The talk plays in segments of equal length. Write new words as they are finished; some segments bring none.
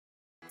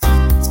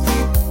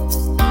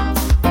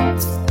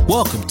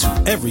Welcome to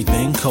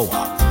Everything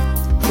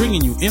Co-op,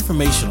 bringing you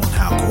information on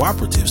how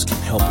cooperatives can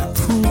help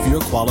improve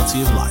your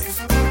quality of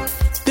life.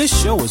 This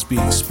show is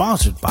being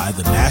sponsored by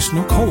the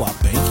National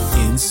Co-op Bank,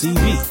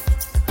 NCB.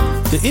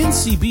 The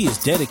NCB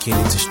is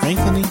dedicated to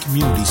strengthening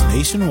communities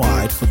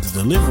nationwide for the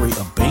delivery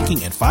of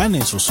banking and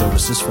financial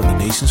services for the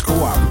nation's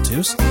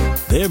cooperatives,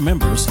 their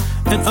members,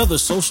 and other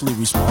socially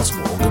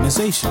responsible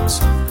organizations.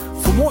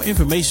 For more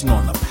information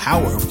on the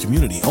power of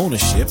community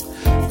ownership,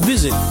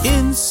 visit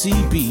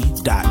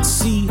ncb.coop.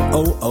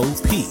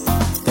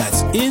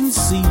 That's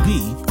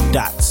ncb.coop.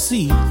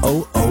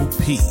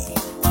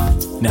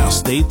 Now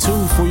stay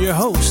tuned for your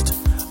host,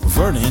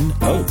 Vernon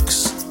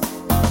Oakes.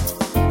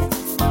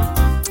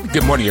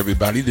 Good morning,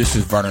 everybody. This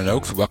is Vernon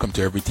Oakes. Welcome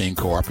to Everything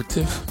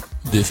Cooperative.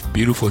 This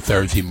beautiful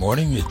Thursday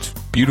morning. It's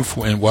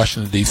beautiful in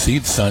Washington, D.C.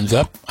 The sun's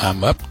up.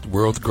 I'm up. The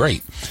world's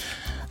great.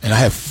 And I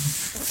have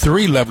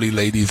three lovely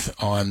ladies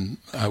on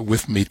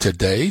with me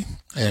today.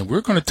 And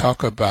we're going to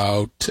talk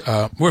about,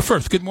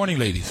 first, good morning,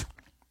 ladies.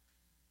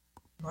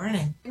 Good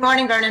morning. Good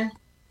morning, Vernon.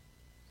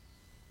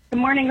 Good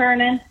morning,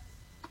 Vernon.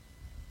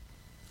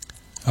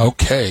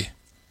 Okay.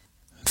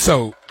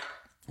 So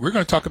we're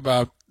going to talk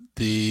about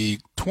the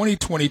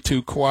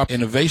 2022 Co-op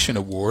Innovation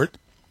Award.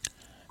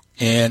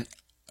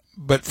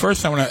 But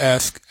first I want to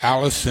ask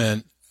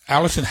Allison.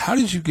 Allison, how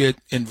did you get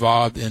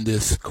involved in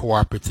this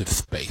cooperative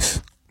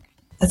space?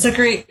 That's a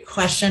great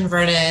question,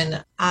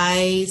 Vernon.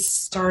 I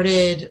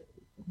started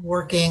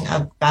working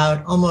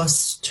about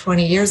almost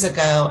 20 years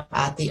ago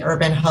at the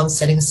Urban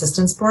Homesteading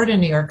Assistance Board in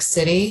New York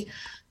City.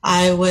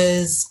 I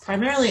was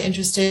primarily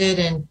interested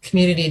in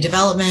community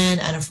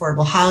development and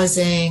affordable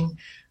housing,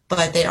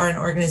 but they are an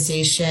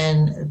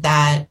organization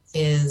that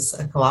is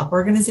a co-op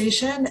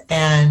organization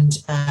and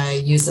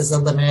uses a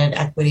limited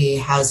equity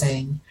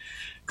housing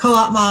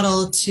co-op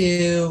model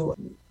to,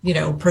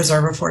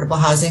 preserve affordable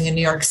housing in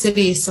New York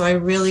City. So I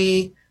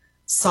really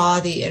saw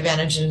the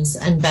advantages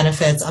and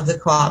benefits of the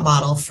co-op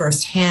model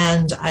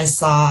firsthand. I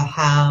saw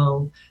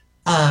how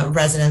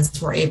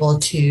residents were able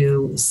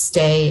to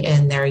stay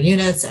in their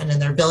units and in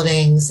their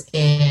buildings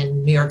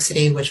in New York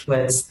City, which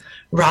was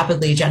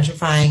rapidly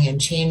gentrifying and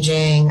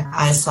changing.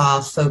 I saw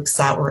folks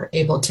that were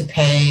able to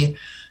pay,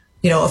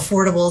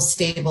 affordable,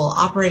 stable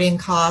operating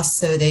costs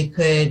so they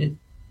could,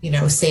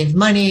 save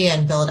money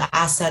and build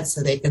assets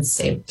so they could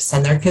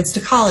send their kids to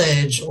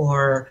college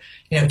or,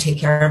 take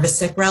care of a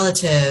sick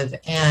relative.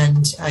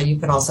 And you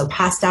could also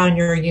pass down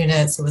your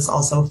units. It was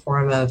also a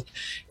form of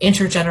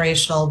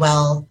intergenerational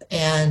wealth.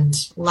 And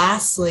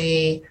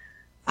lastly,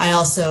 I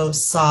also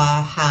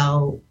saw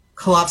how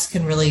co-ops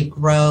can really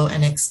grow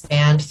and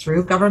expand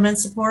through government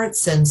support,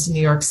 since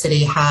New York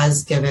City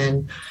has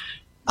given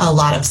a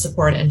lot of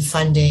support and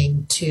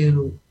funding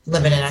to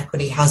limited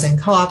equity housing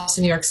co-ops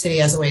in New York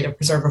City as a way to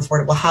preserve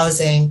affordable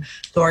housing.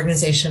 The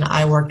organization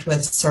I worked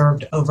with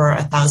served over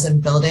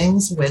 1,000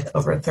 buildings with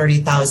over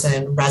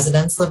 30,000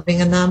 residents living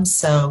in them.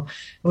 So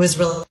it was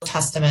really a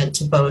testament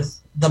to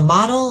both the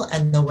model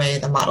and the way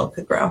the model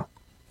could grow.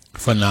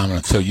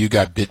 Phenomenal. So you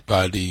got bit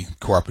by the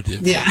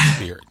cooperative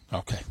spirit.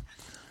 Okay.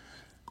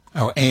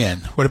 Oh,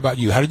 Anne, what about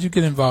you? How did you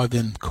get involved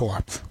in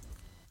co-ops?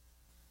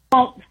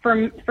 Well, for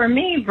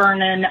me,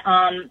 Vernon,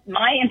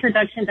 my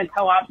introduction to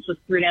co-ops was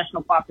through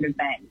National Cooperative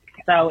Bank.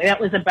 So that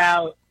was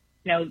about,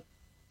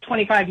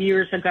 25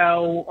 years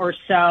ago or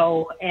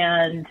so.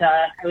 And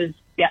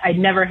I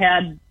never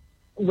had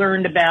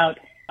learned about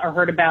or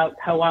heard about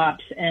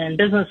co-ops in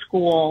business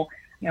school.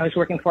 I was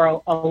working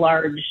for a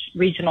large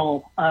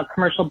regional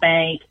commercial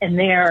bank. And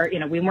there,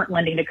 we weren't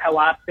lending to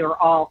co-ops. They were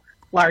all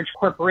large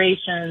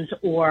corporations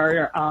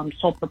or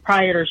sole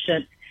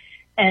proprietorships.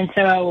 And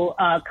so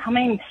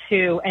coming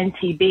to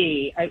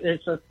NTB, it was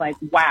just like,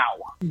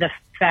 wow, the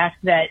fact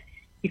that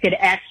you could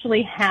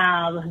actually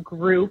have a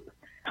group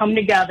come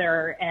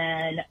together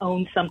and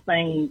own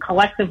something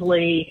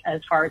collectively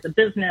as far as a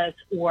business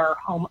or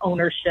home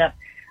ownership.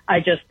 I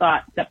just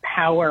thought the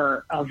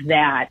power of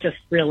that just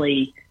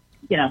really,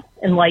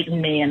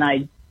 enlightened me, and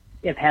I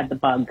have had the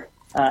bug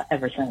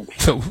ever since.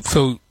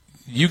 So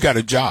you got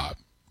a job,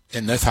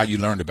 and that's how you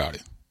learned about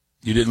it.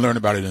 You didn't learn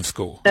about it in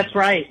school. That's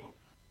right.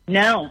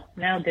 No,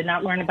 did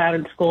not learn about it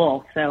in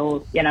school.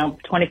 So,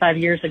 25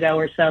 years ago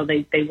or so,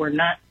 they were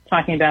not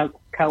talking about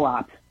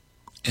co-ops.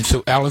 And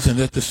so, Allison, is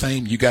that the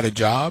same? You got a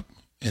job,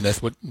 and that's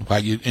why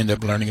you end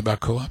up learning about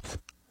co-ops?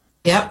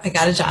 Yep, I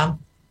got a job.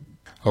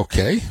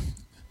 Okay.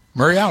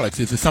 Mary Alex,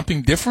 is it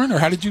something different, or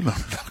how did you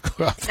learn about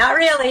co-ops? Not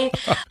really.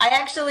 I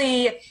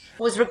actually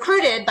was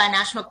recruited by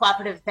National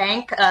Cooperative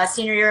Bank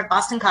senior year at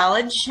Boston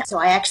College. So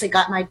I actually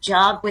got my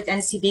job with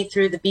NCB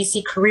through the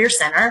BC Career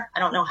Center. I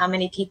don't know how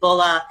many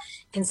people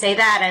can say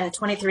that. And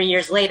 23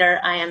 years later,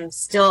 I am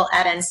still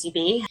at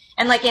NCB.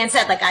 And like Ann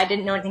said, I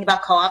didn't know anything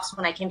about co-ops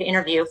when I came to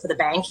interview for the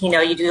bank.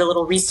 You do a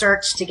little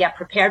research to get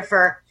prepared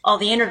for all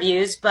the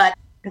interviews, but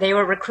they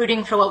were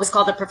recruiting for what was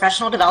called the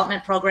Professional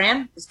Development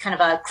Program. It was kind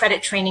of a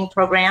credit training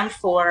program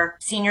for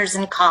seniors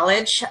in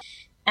college.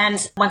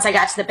 And once I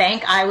got to the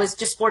bank, I was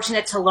just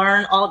fortunate to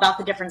learn all about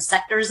the different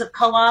sectors of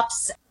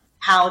co-ops,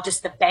 how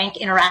just the bank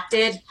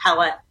interacted,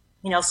 how a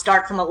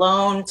start from a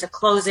loan to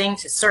closing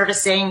to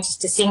servicing,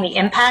 just to seeing the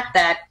impact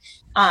that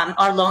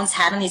our loans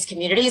had in these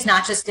communities,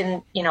 not just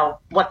in,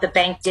 what the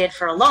bank did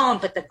for a loan,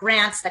 but the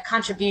grants, the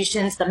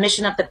contributions, the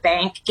mission of the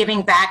bank,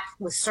 giving back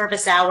with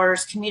service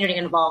hours, community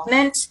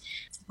involvement.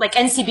 Like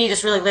NCB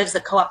just really lives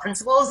the co-op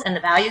principles and the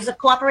values of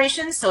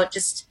cooperation. So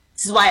this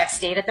is why I've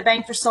stayed at the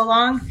bank for so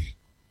long.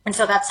 And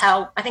so that's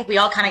how I think we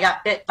all kind of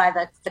got bit by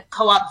the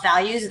co-op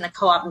values and the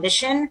co-op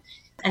mission.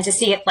 And to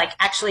see it like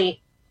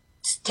actually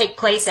take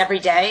place every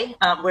day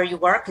where you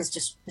work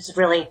is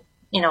really,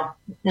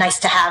 nice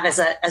to have as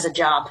a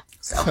job.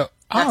 So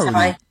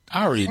I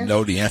already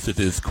know the answer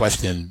to this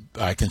question.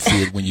 I can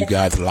see it when you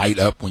guys light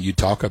up when you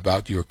talk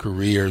about your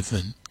careers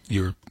and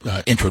your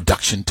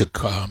introduction to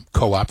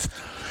co-ops.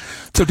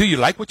 So do you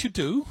like what you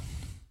do,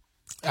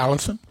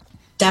 Allison?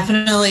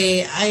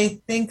 Definitely. I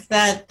think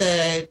that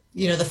the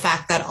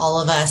fact that all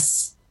of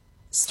us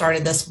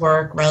started this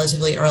work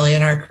relatively early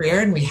in our career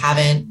and we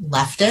haven't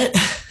left it.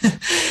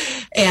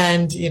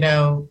 And,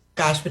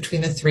 gosh,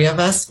 between the three of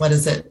us, what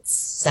is it,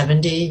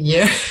 70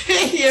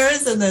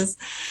 years in this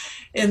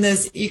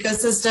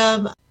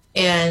ecosystem.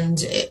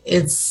 And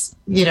it's,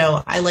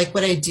 I like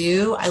what I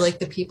do. I like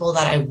the people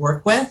that I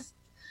work with.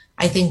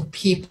 I think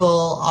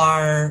people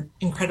are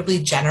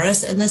incredibly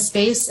generous in this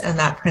space, and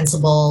that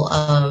principle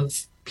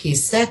of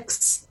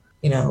P6,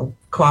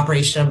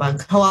 cooperation among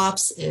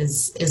co-ops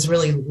is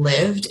really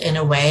lived in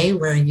a way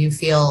where you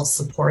feel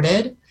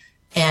supported.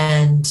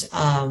 And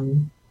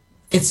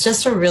it's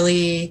just a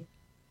really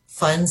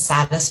fun,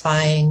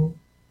 satisfying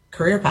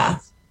career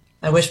path.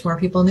 I wish more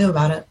people knew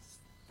about it.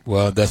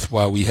 Well, that's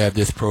why we have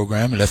this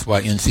program, and that's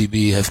why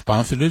NCB has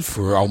sponsored it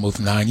for almost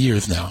 9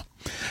 years now.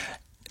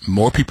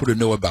 More people to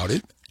know about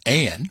it.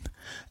 And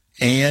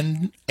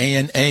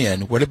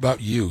what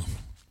about you?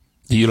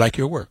 Do you like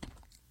your work?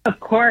 Of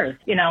course.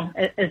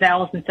 As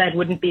Allison said,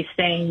 wouldn't be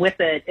staying with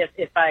it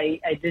if I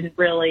didn't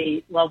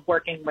really love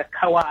working with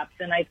co-ops.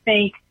 And I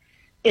think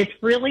it's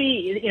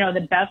really,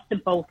 the best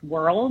of both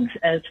worlds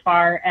as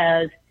far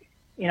as,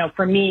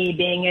 for me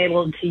being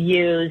able to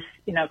use,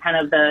 kind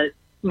of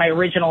my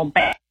original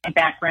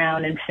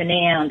background in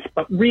finance,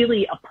 but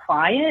really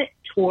apply it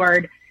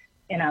toward,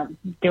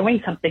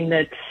 doing something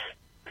that's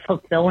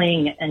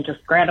fulfilling and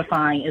just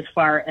gratifying as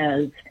far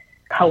as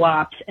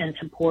co-ops and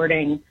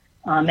supporting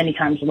many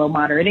times low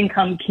moderate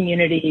income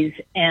communities.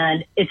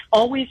 And it's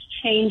always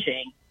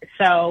changing.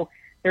 So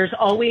there's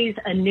always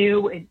a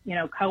new,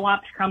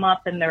 co-ops come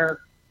up and they're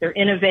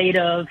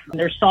innovative,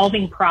 they're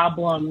solving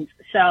problems.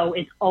 So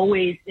it's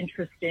always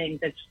interesting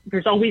that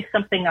there's always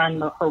something on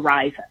the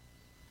horizon.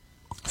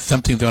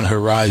 Something's on the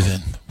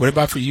horizon. What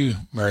about for you,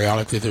 Mary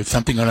Alex? Is there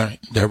something on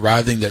the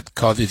horizon that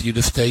causes you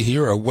to stay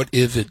here, or what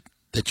is it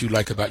that you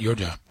like about your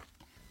job?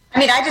 I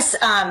mean,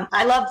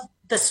 I love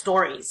the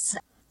stories.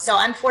 So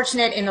I'm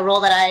fortunate in the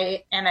role that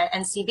I am at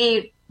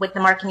NCB with the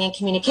marketing and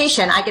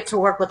communication. I get to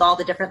work with all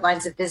the different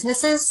lines of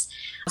businesses.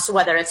 So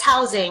whether it's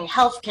housing,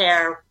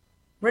 healthcare,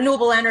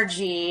 renewable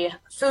energy,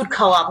 food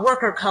co-op,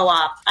 worker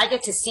co-op, I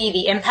get to see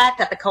the impact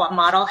that the co-op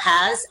model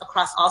has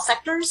across all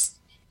sectors.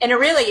 And it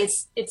really,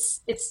 it's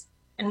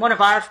and one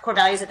of our core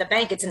values at the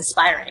bank, it's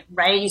inspiring,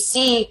 right? You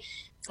see,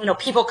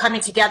 people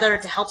coming together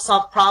to help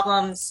solve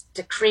problems,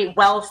 to create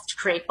wealth, to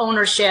create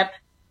ownership,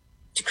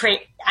 to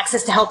create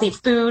access to healthy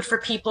food for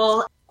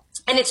people.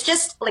 And it's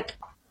just like,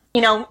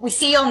 we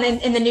see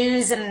in the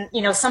news and,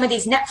 some of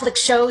these Netflix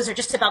shows are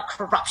just about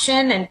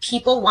corruption and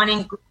people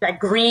wanting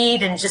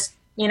greed and just,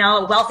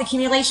 wealth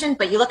accumulation.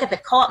 But you look at the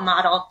co-op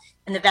model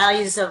and the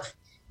values of,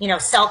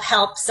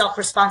 self-help,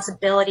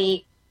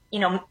 self-responsibility,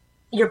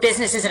 your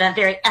business is in a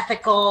very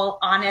ethical,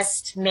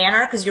 honest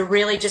manner because you're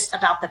really just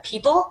about the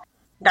people.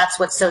 That's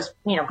what's so,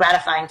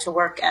 gratifying to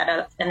work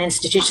at an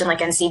institution like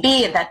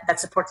NCB and that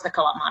supports the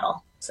co-op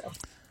model.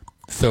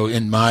 So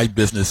in my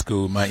business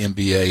school, my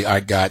MBA,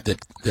 I got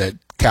that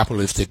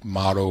capitalistic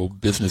model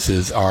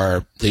businesses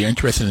they're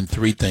interested in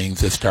three things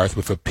that starts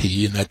with a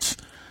P, and that's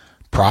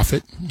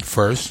profit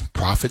first,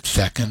 profit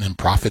second, and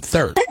profit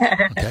third.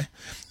 Okay.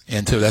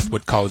 And so that's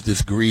what caused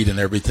this greed and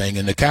everything.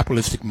 And the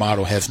capitalistic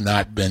model has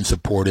not been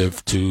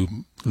supportive to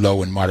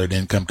low and moderate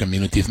income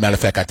communities. Matter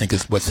of fact, I think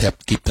it's what's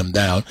helped keep them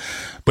down.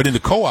 But in the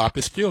co-op,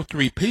 it's still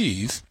three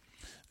Ps,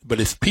 but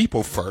it's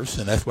people first.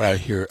 And that's what I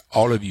hear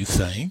all of you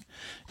saying.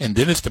 And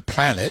then it's the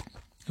planet.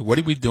 What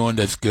are we doing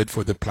that's good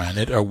for the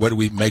planet? Or what do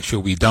we make sure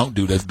we don't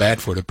do that's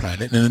bad for the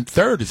planet? And then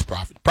third is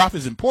profit. Profit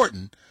is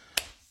important,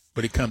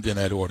 but it comes in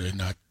that order.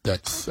 And I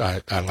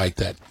like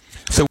that.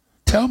 So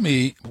tell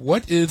me,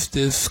 what is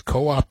this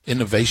Co-op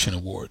Innovation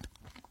Award?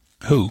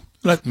 Who?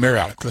 Mary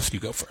Alex, let's you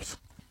go first.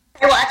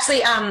 Well,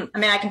 actually,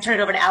 I can turn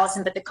it over to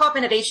Allison, but the Co-op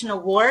Innovation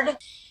Award,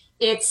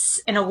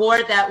 it's an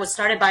award that was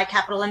started by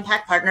Capital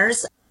Impact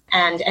Partners,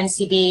 and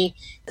NCB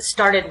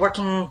started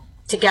working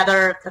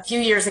together a few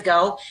years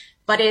ago.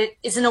 But it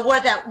is an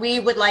award that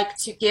we would like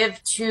to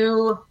give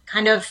to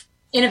kind of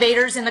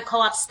innovators in the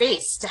co-op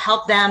space to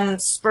help them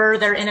spur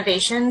their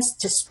innovations,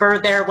 to spur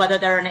their, whether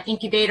they're an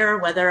incubator,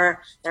 whether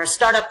they're a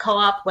startup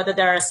co-op, whether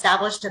they're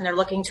established and they're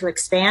looking to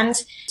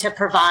expand, to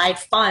provide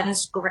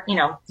funds.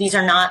 These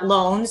are not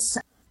loans.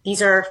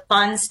 These are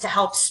funds to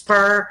help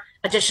spur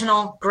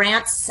additional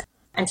grants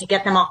and to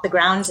get them off the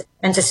ground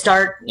and to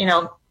start,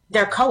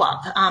 their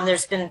co-op.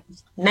 There's been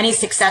many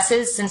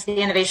successes since the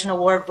Innovation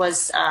Award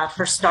was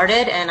first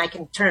started, and I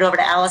can turn it over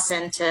to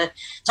Allison to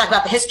talk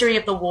about the history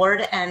of the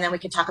award, and then we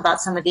can talk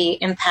about some of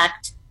the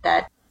impact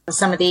that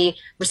some of the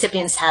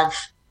recipients have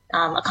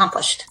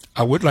accomplished.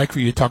 I would like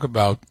for you to talk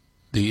about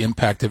the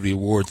impact of the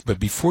awards, but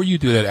before you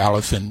do that,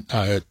 Allison,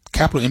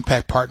 Capital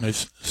Impact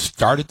Partners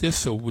started this,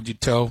 so would you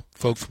tell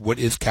folks what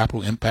is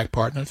Capital Impact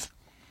Partners?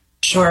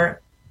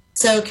 Sure.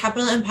 So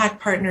Capital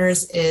Impact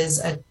Partners is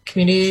a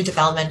community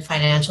development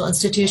financial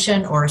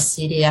institution, or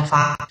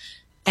CDFI.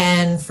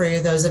 And for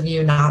those of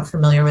you not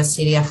familiar with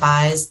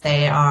CDFIs,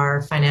 they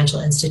are financial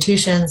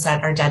institutions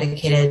that are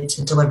dedicated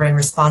to delivering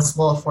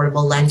responsible,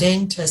 affordable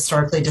lending to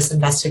historically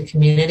disinvested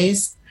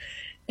communities.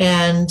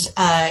 And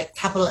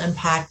Capital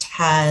Impact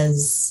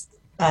has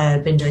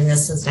been doing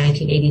this since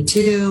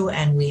 1982,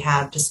 and we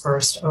have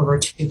dispersed over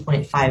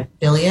 $2.5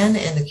 billion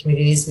in the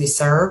communities we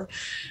serve.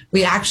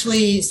 We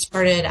actually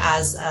started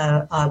as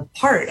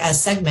a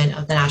segment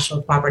of the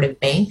National Cooperative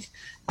Bank,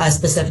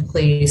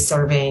 specifically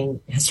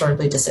serving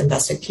historically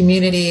disinvested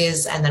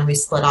communities, and then we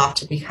split off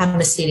to become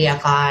a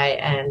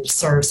CDFI and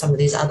serve some of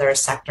these other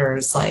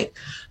sectors like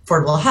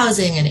affordable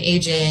housing and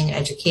aging,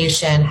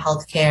 education,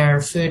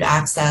 healthcare, food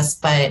access.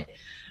 But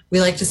we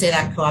like to say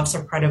that co-ops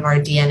are part of our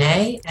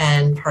DNA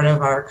and part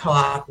of our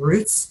co-op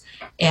roots.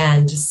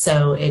 And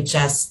so it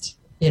just,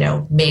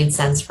 made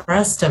sense for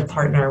us to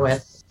partner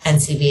with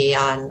NCB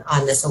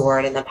on this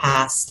award in the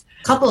past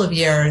couple of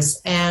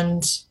years.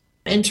 And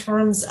in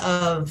terms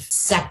of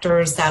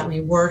sectors that we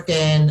work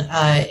in,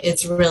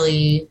 it's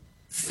really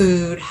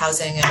food,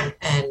 housing,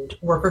 and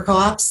worker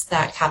co-ops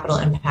that Capital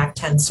Impact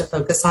tends to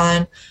focus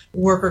on.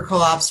 Worker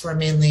co-ops were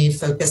mainly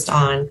focused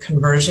on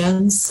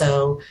conversions,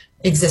 so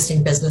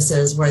existing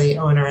businesses where the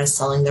owner is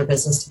selling their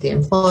business to the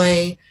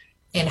employee.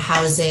 In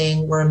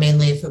housing, we're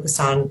mainly focused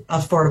on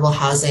affordable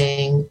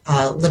housing,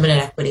 limited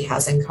equity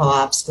housing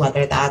co-ops,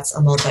 whether that's a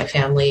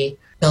multifamily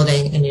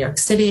building in New York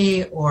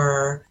City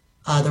or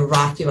the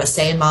Rock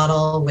USA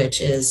model,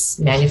 which is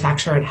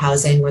manufactured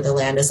housing where the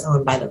land is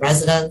owned by the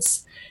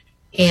residents.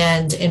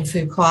 And in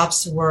food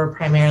co-ops, we're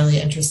primarily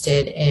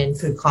interested in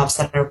food co-ops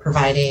that are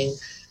providing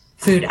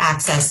food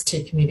access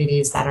to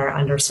communities that are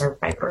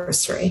underserved by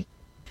grocery.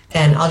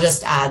 And I'll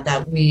just add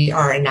that we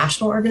are a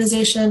national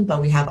organization,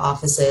 but we have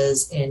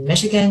offices in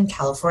Michigan,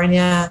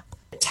 California,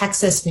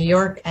 Texas, New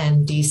York,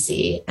 and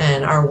DC.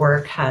 And our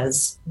work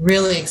has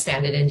really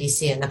expanded in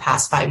DC in the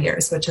past 5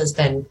 years, which has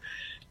been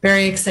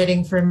very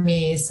exciting for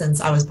me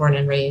since I was born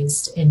and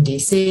raised in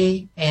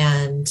DC,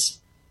 and,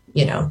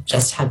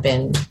 just have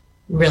been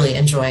really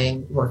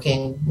enjoying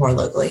working more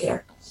locally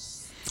here.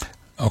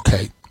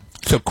 Okay.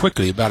 So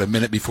quickly, about a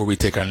minute before we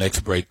take our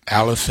next break,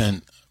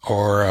 Allison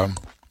or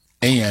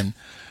Ann,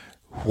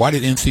 why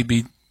did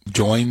NCB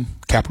join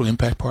Capital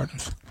Impact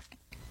Partners?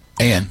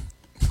 Ann.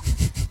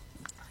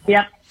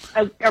 Yep.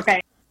 Okay.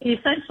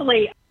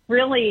 Essentially,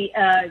 really,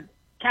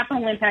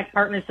 Capital Impact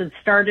Partners had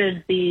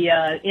started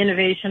the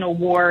Innovation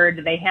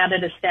Award. They had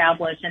it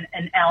established,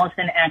 and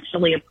Allison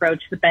actually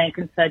approached the bank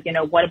and said,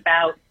 what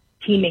about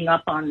teaming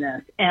up on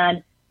this?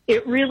 And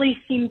it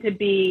really seemed to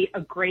be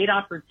a great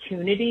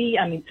opportunity.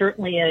 I mean,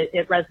 certainly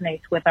it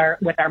resonates with our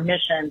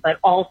mission, but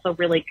also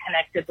really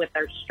connected with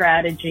our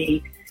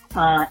strategy.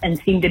 And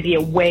seemed to be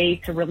a way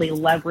to really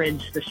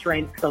leverage the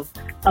strengths of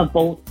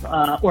both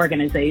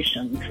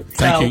organizations.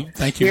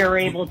 Thank you. We are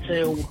able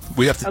to.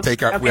 We have to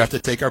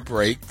take our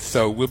break.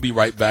 So we'll be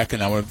right back,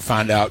 and I want to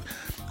find out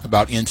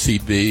about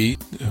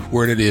NCB,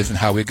 where it is, and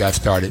how it got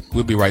started.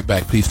 We'll be right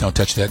back. Please don't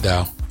touch that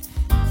dial.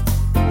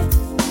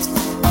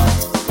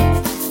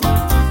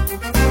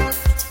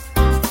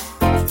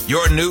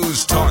 Your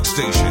news talk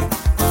station.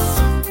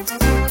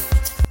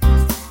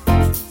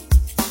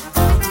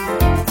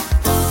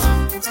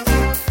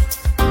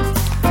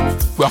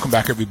 Welcome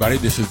back, everybody.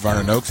 This is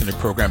Vernon Oakes, and the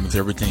program is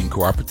Everything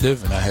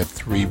Cooperative, and I have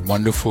three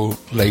wonderful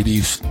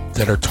ladies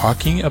that are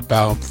talking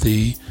about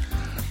the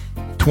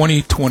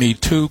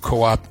 2022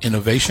 Co-op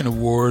Innovation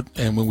Award.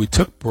 And when we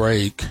took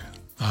break,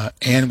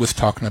 Ann was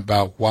talking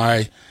about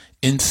why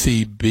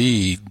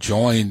NCB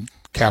joined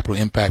Capital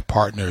Impact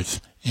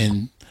Partners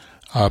in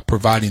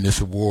providing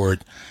this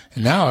award.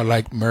 And now I'd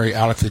like Mary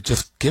Alex to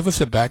just give us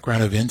a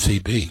background of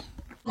NCB.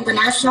 The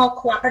National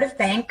Cooperative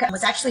Bank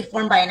was actually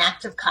formed by an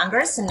act of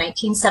Congress in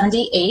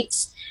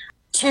 1978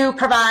 to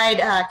provide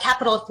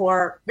capital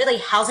for really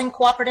housing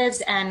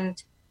cooperatives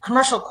and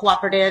commercial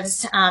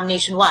cooperatives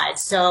nationwide.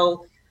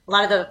 So a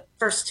lot of the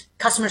first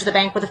customers of the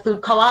bank were the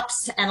food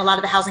co-ops and a lot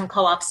of the housing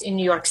co-ops in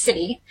New York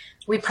City.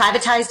 We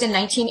privatized in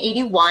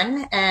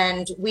 1981,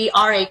 and we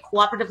are a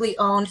cooperatively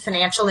owned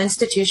financial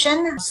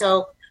institution.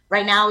 So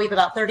Right now, we have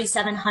about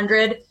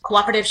 3,700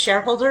 cooperative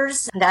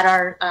shareholders that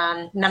are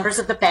members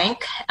of the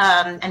bank,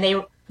 and they,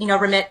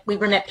 we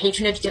remit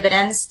patronage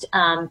dividends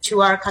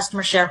to our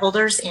customer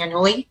shareholders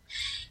annually.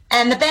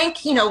 And the bank,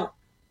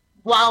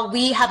 while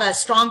we have a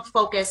strong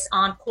focus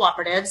on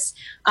cooperatives,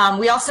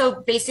 we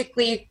also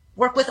basically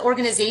work with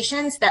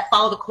organizations that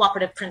follow the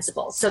cooperative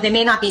principles. So they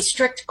may not be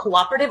strict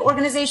cooperative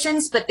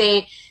organizations, but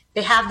they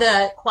have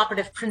the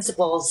cooperative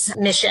principles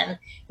mission.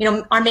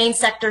 Our main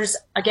sectors,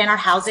 again, are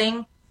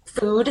housing,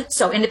 food,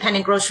 so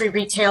independent grocery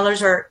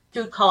retailers or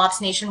food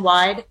co-ops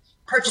nationwide,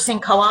 purchasing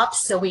co-ops,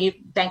 so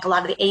we bank a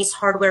lot of the Ace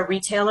Hardware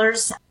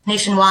retailers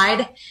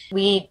nationwide.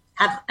 We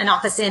have an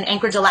office in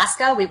Anchorage,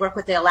 Alaska. We work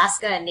with the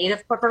Alaska and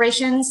Native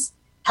corporations.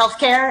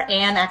 Healthcare,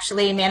 and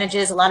actually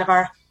manages a lot of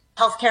our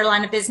healthcare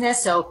line of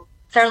business, so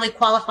fairly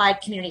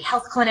qualified community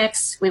health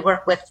clinics. We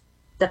work with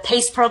the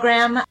PACE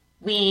program.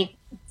 We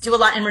do a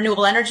lot in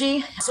renewable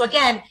energy. So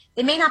again,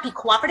 they may not be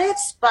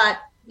cooperatives, but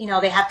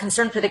they have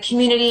concern for the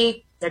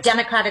community. They're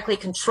democratically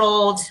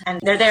controlled, and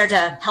they're there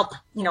to help,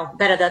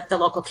 better the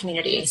local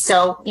community.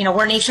 So,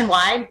 we're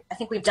nationwide. I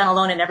think we've done a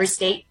loan in every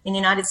state in the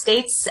United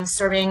States and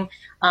serving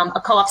a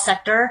co-op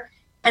sector.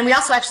 And we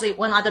also actually,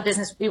 one other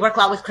business, we work a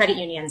lot with credit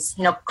unions.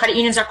 Credit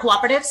unions are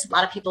cooperatives. A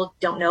lot of people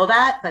don't know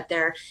that, but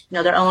they're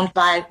owned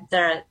by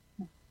the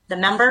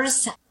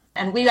members.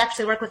 And we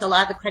actually work with a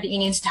lot of the credit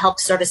unions to help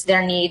service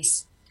their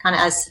needs kind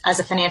of as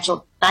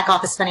a back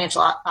office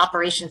financial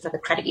operation for the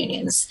credit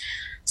unions.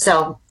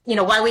 So,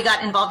 why we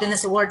got involved in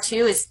this award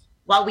too is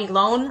while we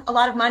loan a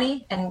lot of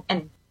money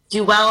and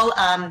do well,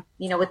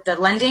 with the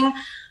lending,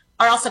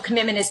 our also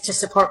commitment is to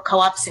support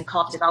co-ops and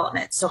co-op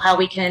development. So how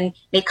we can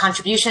make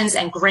contributions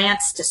and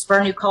grants to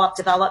spur new co-op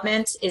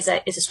development is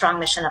a strong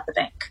mission of the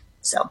bank.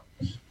 So.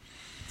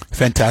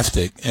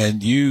 Fantastic.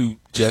 And you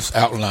just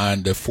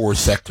outlined the 4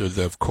 sectors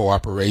of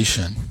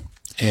cooperation.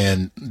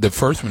 And the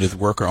first one is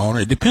worker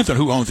owner. It depends on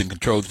who owns and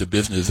controls the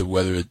business or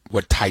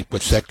what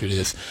sector it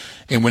is.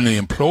 And when the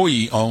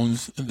employee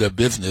owns the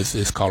business,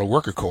 it's called a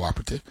worker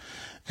cooperative.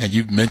 And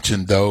you've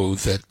mentioned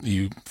those that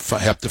you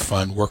have to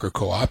fund worker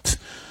co-ops.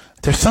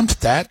 There's some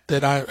stat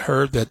that I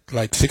heard that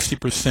like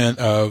 60%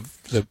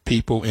 of the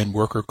people in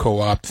worker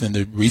co-ops and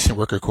the recent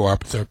worker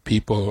co-ops are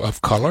people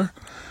of color,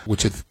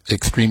 which is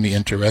extremely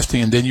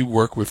interesting. And then you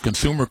work with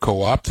consumer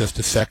co-ops. That's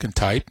the second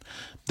type.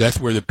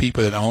 That's where the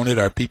people that own it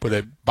are people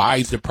that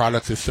buys the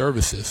products or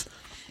services.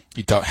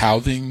 You talk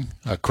housing,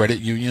 credit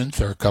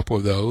unions are a couple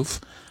of those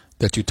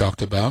that you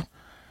talked about.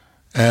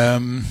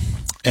 And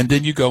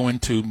then you go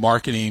into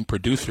marketing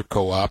producer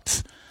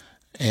co-ops,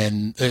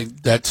 and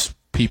that's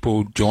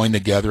people join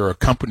together or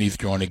companies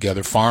join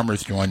together,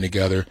 farmers join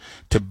together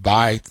to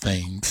buy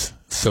things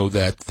so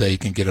that they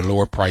can get a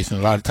lower price and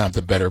a lot of times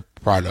a better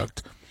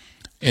product.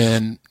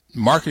 And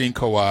marketing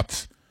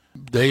co-ops,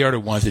 they are the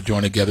ones that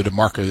join together to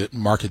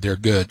market their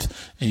goods.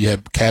 And you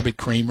have Cabot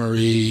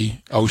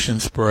Creamery, Ocean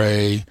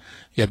Spray,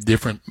 you have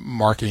different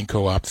marketing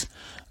co-ops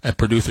and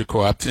producer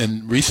co-ops.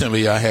 And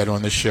recently I had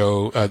on the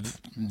show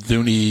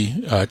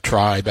Zuni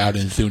tribe out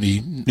in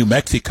Zuni, New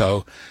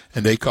Mexico,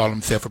 and they call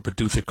themselves a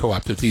producer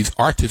co-op. So these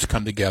artists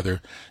come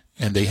together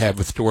and they have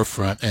a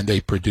storefront and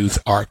they produce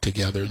art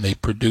together and they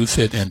produce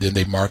it and then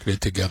they market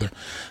it together.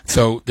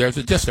 So there's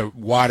just a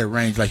wider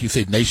range, like you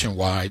said,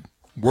 nationwide,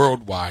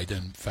 worldwide,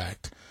 in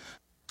fact.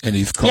 And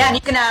these co-op. Yeah, and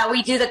you can,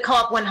 we do the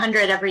Co-op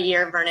 100 every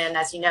year, Vernon,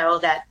 as you know,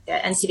 that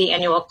NCB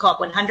annual Co-op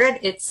 100.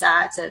 It's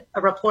a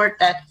report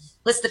that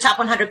lists the top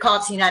 100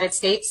 co-ops in the United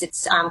States.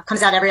 It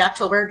comes out every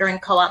October during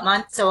co-op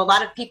month. So a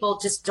lot of people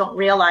just don't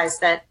realize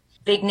that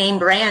big name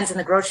brands in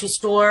the grocery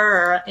store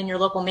or in your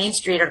local main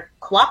street are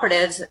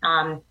cooperatives,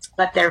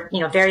 but they're,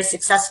 very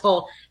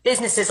successful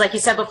businesses. Like you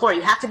said before,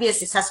 you have to be a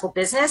successful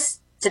business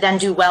to then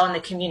do well in the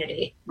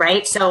community,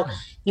 right? So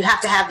you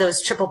have to have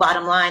those triple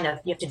bottom line of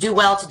you have to do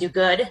well to do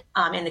good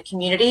in the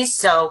communities.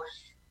 So,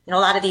 a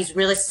lot of these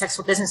really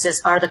successful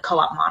businesses are the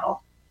co-op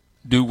model.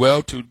 Do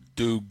well to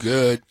do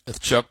good,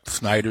 Chuck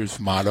Snyder's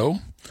motto.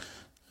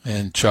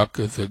 And Chuck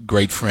is a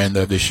great friend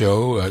of the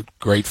show, a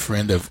great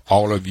friend of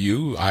all of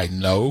you, I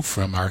know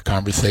from our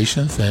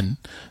conversations. And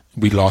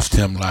we lost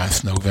him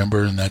last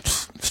November, and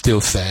that's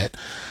still sad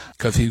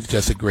because he's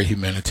just a great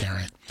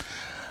humanitarian.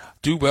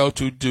 Do well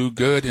to do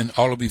good in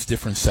all of these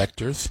different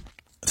sectors.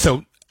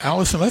 So,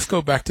 Allison, let's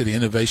go back to the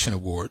Innovation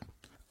Award.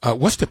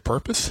 What's the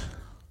purpose?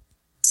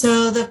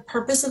 So the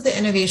purpose of the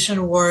Innovation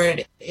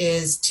Award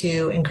is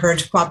to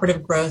encourage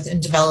cooperative growth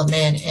and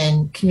development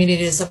in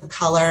communities of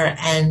color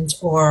and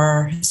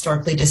or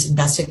historically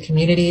disinvested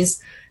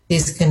communities.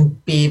 These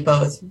can be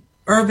both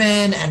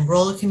urban and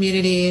rural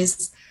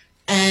communities.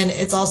 And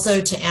it's also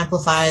to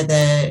amplify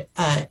the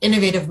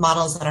innovative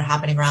models that are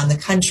happening around the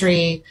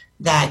country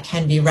that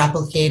can be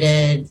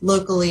replicated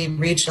locally,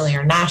 regionally,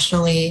 or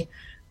nationally.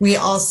 We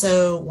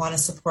also want to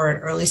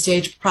support early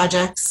stage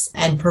projects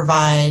and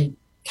provide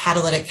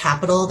catalytic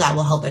capital that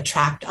will help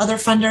attract other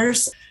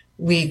funders.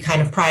 We kind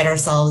of pride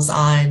ourselves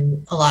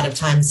on a lot of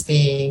times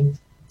being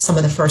some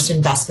of the first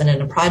investment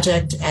in a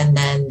project, and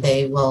then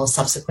they will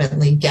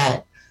subsequently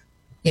get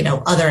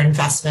other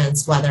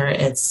investments, whether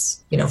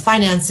it's,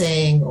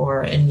 financing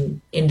or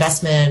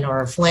investment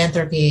or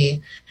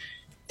philanthropy.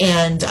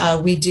 And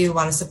we do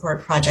want to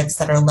support projects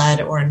that are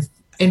led or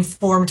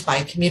informed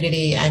by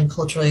community and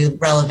culturally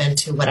relevant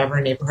to whatever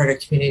neighborhood or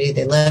community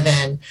they live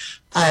in.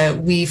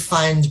 We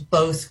fund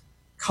both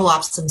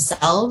co-ops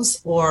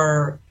themselves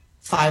or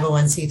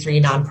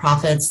 501c3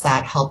 nonprofits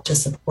that help to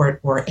support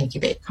or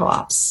incubate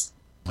co-ops.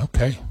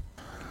 Okay.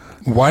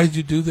 Why did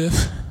you do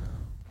this?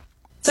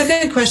 It's a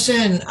good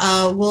question.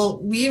 Well,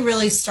 we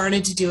really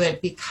started to do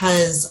it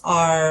because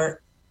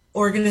our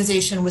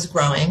organization was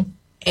growing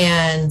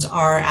and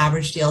our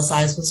average deal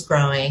size was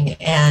growing.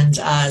 And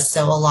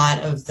so a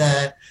lot of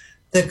the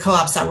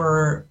co-ops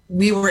that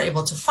we were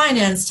able to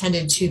finance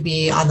tended to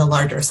be on the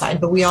larger side.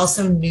 But we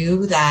also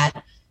knew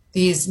that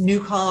these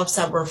new co-ops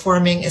that were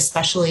forming,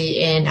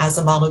 especially as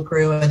the model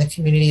grew in the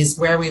communities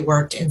where we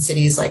worked in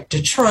cities like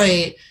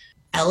Detroit,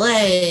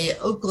 LA,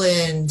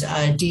 Oakland,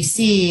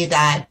 DC,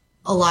 that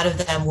a lot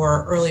of them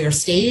were earlier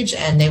stage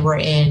and they were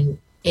in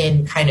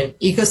kind of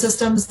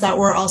ecosystems that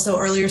were also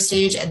earlier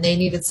stage, and they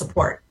needed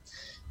support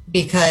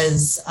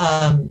because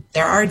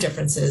there are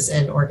differences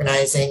in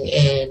organizing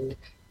in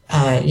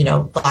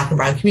Black and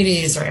brown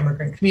communities or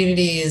immigrant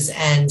communities,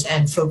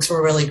 and folks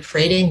were really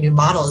creating new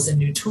models and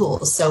new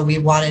tools. So we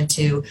wanted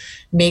to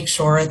make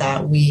sure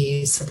that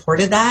we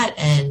supported that,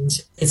 and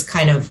it's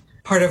kind of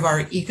part of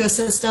our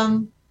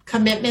ecosystem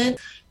commitment.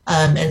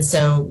 And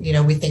so,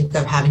 we think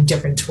of having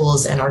different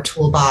tools in our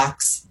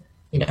toolbox,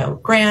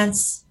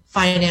 grants,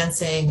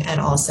 financing,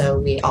 and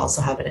we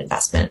also have an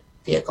investment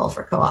vehicle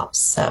for co-ops.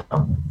 So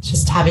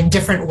just having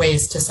different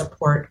ways to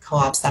support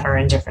co-ops that are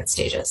in different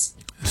stages.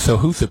 So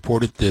who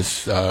supported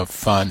this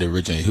fund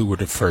originally? Who were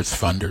the first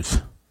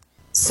funders?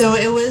 So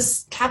it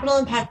was Capital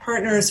Impact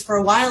Partners for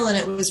a while, and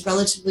it was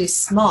relatively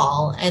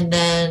small. And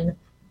then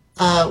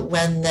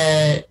when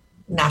the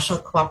National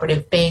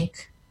Cooperative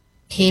Bank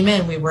came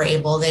in,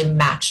 they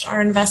matched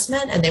our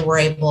investment, and we were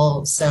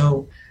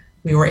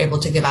able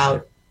to give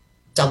out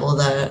double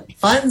the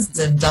funds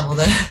and double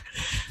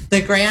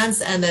the grants.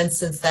 And then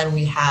since then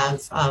we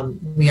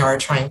are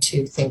trying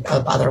to think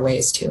of other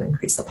ways to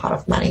increase the pot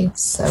of money.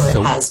 So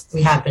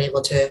we have been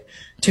able to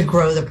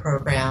grow the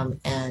program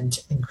and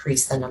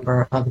increase the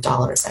number of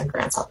dollars and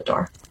grants out the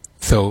door.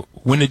 So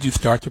when did you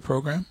start the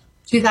program?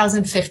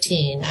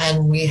 2015.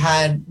 And we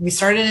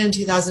started in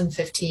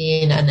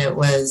 2015 and it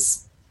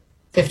was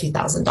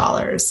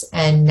 $50,000.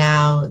 And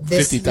now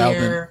this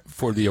year,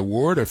 for the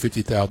award, or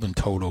 $50,000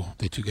 total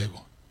that you gave?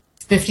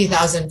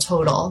 $50,000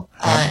 total.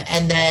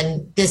 And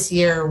then this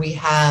year we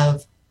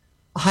have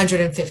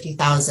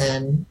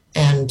 $150,000,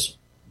 and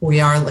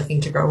we are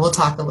looking to grow. We'll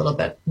talk a little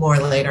bit more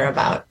later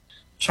about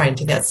trying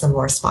to get some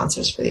more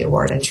sponsors for the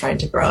award and trying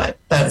to grow it.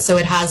 But so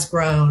it has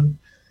grown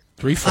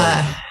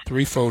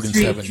threefold in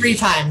 7 years. 3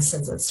 times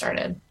since it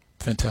started.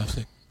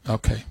 Fantastic.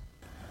 Okay.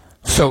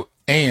 So,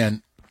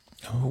 Anne,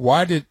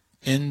 why did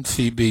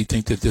NCB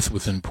think that this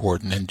was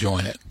important and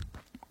join it?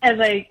 As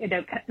I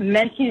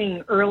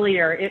mentioning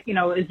earlier, it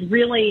is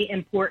really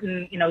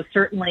important.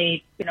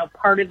 Certainly,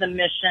 part of the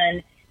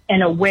mission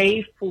and a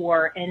way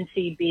for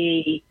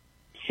NCB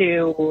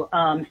to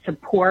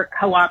support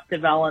co-op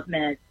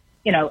development.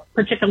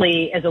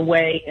 Particularly as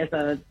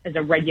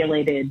a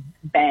regulated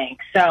bank.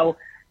 So,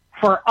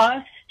 for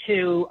us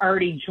to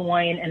already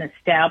join an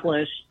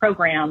established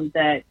program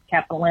that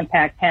Capital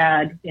Impact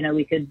had,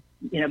 we could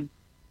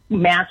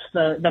match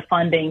the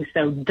funding,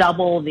 so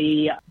double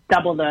the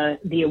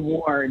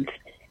awards,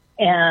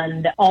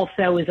 and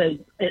also is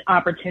an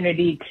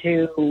opportunity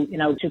to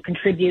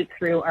contribute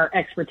through our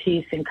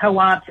expertise in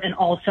co-ops and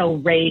also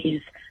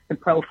raise the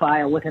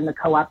profile within the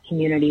co-op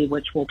community,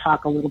 which we'll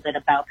talk a little bit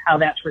about how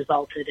that's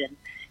resulted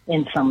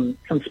in some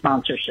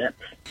sponsorships.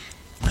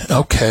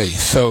 Okay,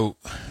 so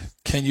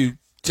can you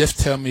just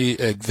tell me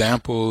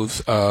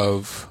examples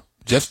of,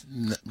 just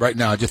right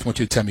now, I just want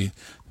you to tell me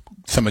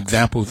some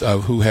examples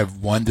of who have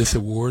won this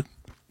award?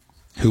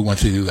 Who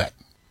wants to do that?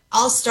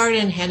 I'll start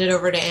and hand it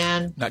over to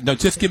Anne. No,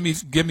 just give me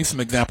some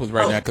examples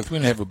now, because we're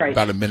going to have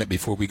about a minute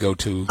before we go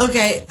to...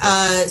 Okay,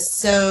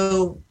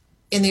 so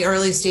in the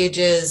early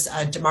stages,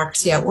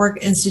 Democracy at Work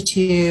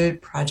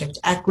Institute, Project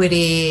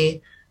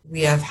Equity.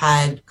 We have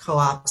had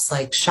co-ops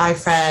like Shy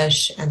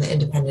Fresh and the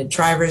Independent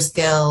Drivers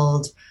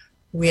Guild.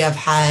 We have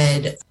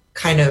had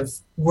kind of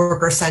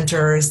worker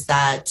centers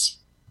that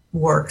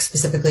work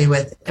specifically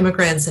with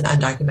immigrants and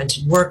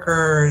undocumented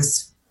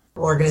workers,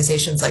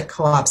 organizations like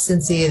Co-op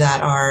Cincy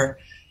that are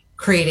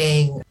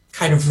creating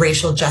kind of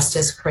racial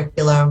justice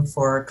curriculum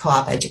for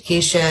co-op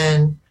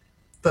education,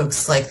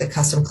 folks like the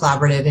Custom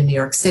Collaborative in New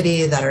York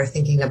City that are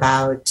thinking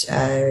about,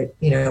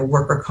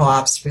 worker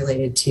co-ops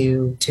related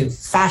to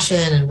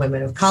fashion and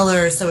women of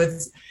color. So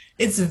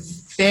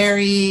it's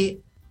very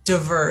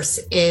diverse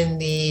in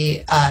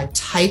the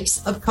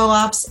types of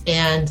co-ops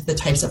and the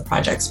types of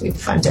projects we've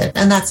funded.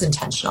 And that's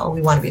intentional.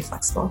 We want to be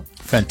flexible.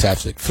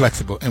 Fantastic.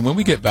 Flexible. And when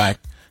we get back,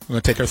 we're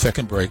going to take our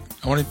second break.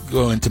 I want to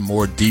go into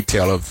more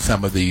detail of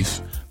some of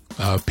these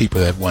people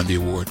that have won the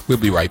award. We'll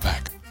be right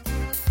back.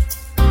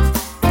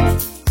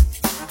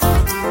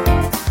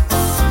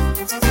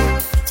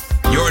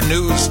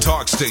 news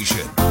talk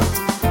station.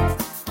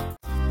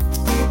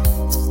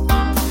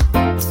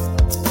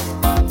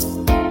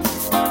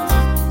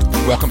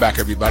 Welcome back,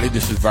 everybody.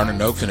 This is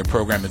Vernon Oakes, and the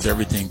program is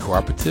Everything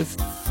Cooperative.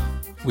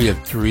 We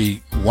have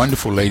three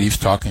wonderful ladies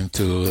talking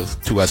to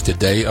us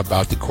today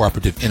about the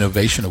Cooperative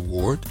Innovation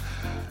Award,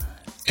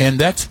 and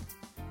that's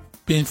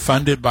being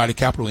funded by the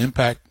Capital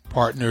Impact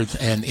Partners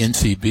and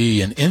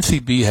NCB, and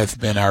NCB has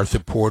been our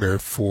supporter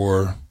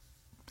for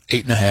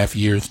 8.5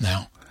 years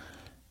now.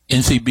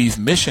 NCB's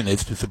mission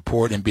is to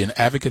support and be an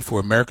advocate for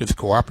America's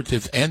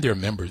cooperatives and their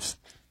members,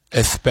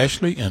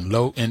 especially in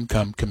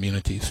low-income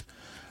communities,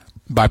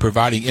 by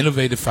providing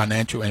innovative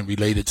financial and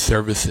related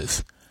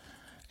services.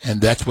 And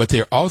that's what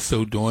they're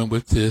also doing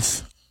with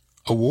this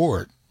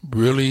award,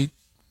 really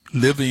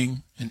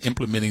living and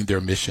implementing their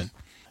mission.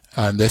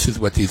 And this is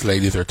what these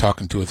ladies are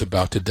talking to us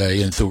about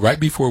today. And so right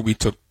before we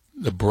took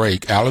the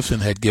break, Allison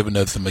had given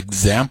us some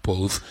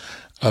examples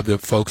of the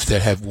folks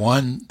that have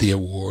won the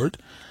award,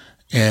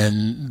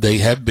 and they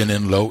have been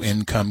in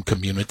low-income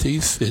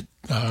communities, it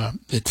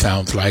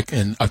sounds like,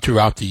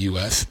 throughout the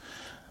U.S.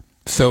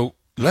 So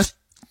let's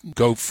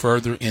go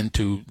further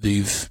into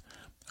these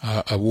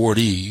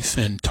awardees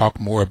and talk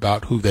more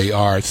about who they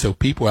are, so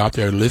people out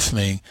there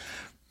listening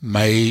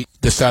may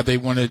decide they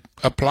want to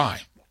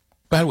apply.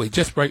 By the way,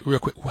 just real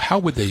quick, how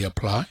would they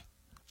apply,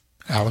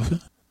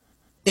 Allison?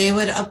 They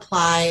would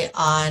apply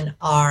on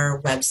our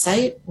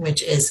website,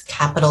 which is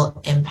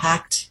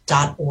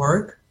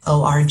capitalimpact.org,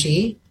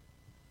 O-R-G,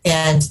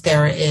 and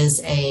there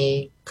is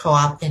a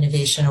Co-op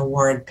Innovation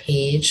Award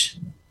page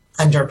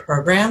under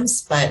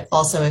programs, but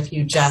also if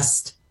you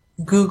just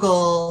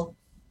Google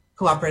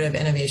Cooperative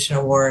Innovation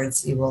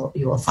Awards, you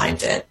will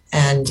find it.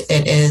 And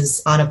it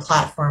is on a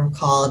platform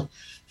called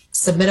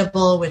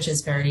Submittable, which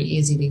is very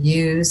easy to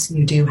use.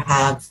 You do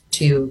have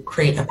to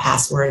create a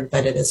password,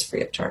 but it is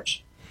free of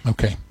charge.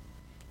 Okay.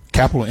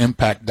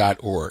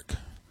 Capitalimpact.org.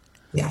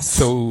 Yes.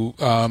 So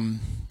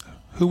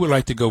who would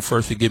like to go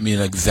first to give me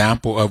an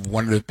example of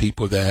one of the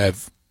people that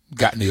have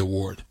gotten the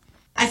award?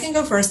 I can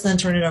go first, then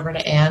turn it over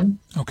to Anne.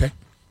 Okay.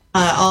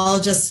 I'll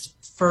just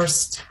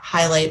first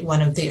highlight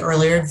one of the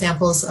earlier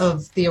examples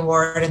of the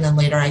award, and then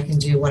later I can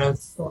do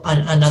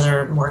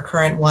another more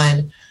current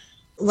one.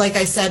 Like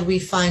I said, we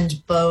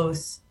fund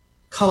both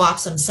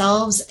co-ops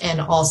themselves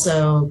and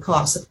also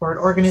co-op support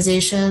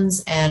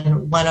organizations.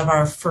 And one of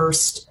our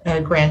first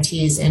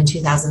grantees in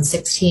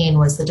 2016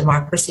 was the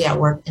Democracy at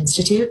Work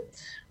Institute,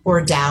 or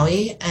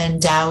DOWI.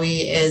 And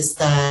DOWI is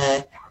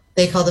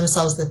they call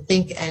themselves the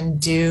Think and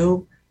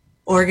Do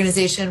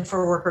organization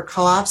for worker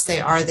co-ops. They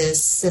are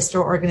this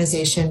sister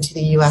organization to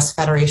the U.S.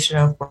 Federation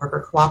of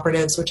Worker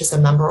Cooperatives, which is a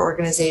member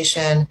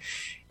organization.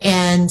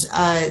 And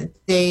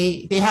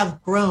they have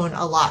grown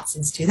a lot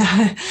since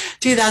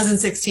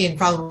 2016,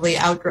 probably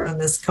outgrown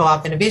this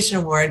Co-op Innovation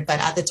Award. But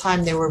at the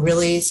time, they were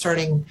really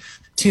starting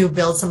to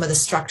build some of the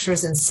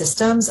structures and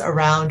systems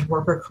around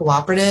worker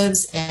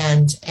cooperatives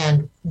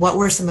and what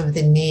were some of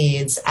the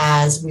needs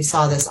as we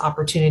saw this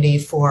opportunity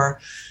for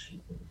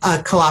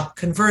co-op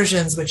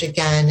conversions, which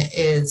again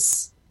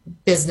is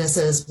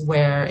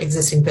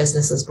existing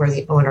businesses where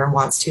the owner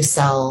wants to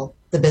sell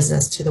the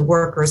business to the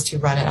workers to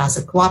run it as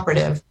a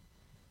cooperative.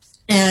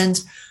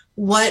 And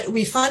what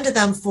we funded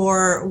them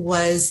for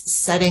was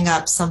setting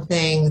up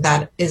something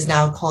that is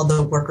now called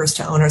the Workers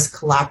to Owners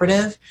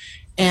Collaborative.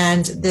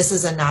 And this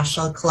is a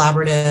national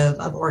collaborative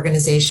of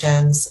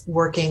organizations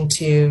working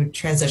to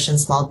transition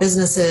small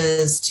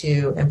businesses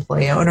to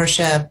employee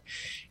ownership.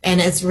 And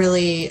it's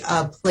really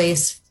a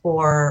place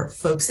for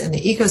folks in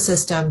the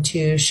ecosystem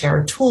to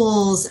share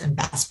tools and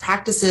best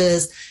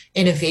practices,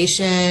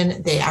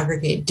 innovation. They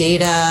aggregate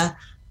data,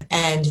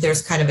 and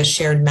there's kind of a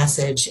shared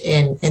message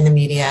in the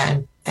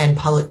media and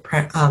public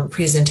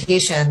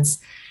presentations.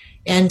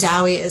 And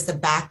DOWI is the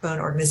backbone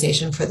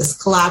organization for this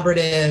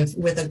collaborative,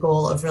 with a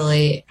goal of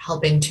really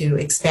helping to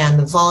expand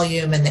the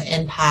volume and the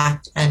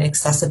impact and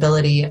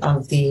accessibility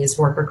of these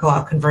worker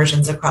co-op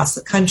conversions across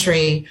the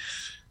country.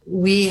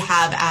 We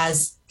have,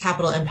 as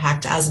Capital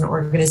Impact, as an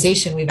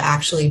organization, we've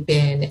actually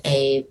been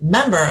a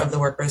member of the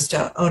Workers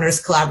to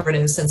Owners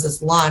Collaborative since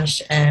its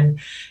launch, and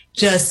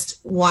just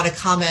want to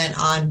comment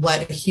on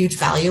what a huge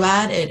value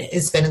add it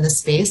has been in the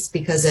space,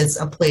 because it's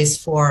a place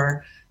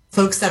for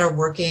folks that are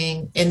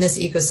working in this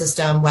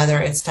ecosystem, whether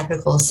it's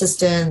technical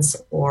assistants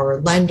or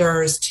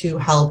lenders, to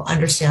help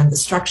understand the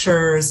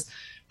structures,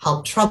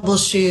 help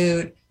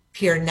troubleshoot,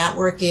 peer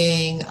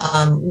networking.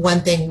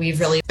 One thing we've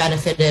really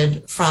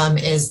benefited from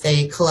is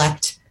they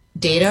collect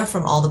data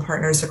from all the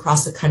partners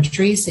across the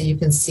country, so you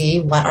can see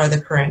what are the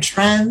current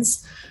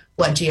trends,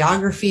 what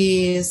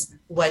geographies,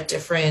 what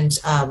different,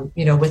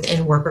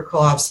 within worker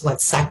co-ops,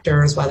 what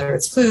sectors, whether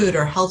it's food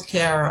or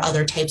healthcare or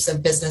other types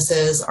of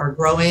businesses are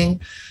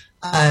growing.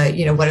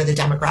 What are the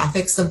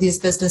demographics of these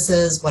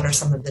businesses? What are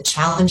some of the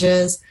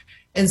challenges?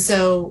 And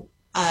so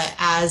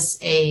as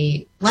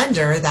a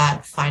lender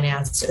that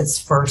financed its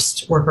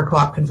first worker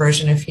co-op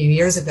conversion a few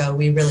years ago,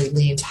 we really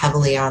leaned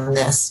heavily on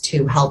this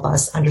to help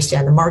us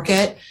understand the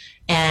market.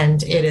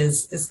 And it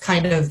is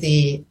kind of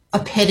the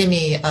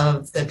epitome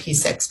of the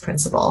P6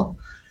 principle.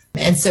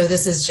 And so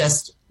this is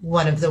just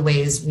one of the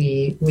ways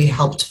we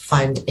helped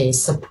fund a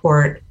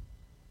support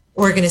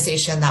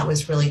organization that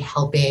was really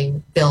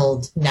helping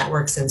build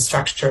networks and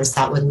structures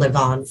that would live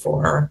on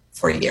for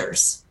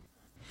years.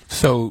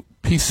 So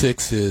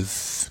P6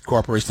 is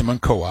Cooperation Among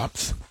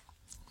Co-ops.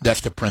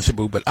 That's the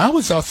principle. But I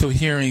was also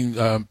hearing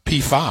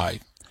P5,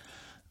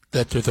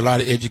 that there's a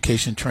lot of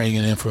education, training,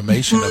 and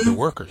information of the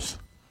workers.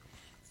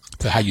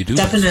 So how you do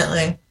that?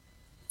 Definitely.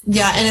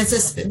 Yeah, and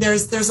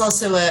there's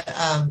also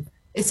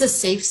it's a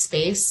safe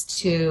space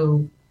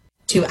to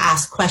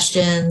ask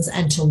questions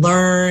and to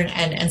learn,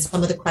 and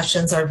some of the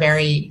questions are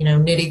very,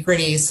 nitty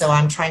gritty. So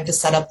I'm trying to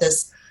set up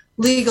this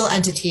legal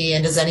entity,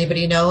 and does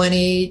anybody know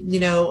any,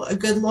 a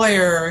good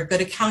lawyer or a good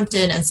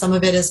accountant? And some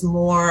of it is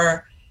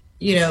more,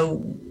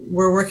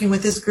 we're working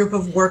with this group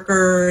of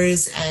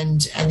workers,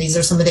 and these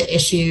are some of the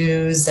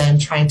issues, and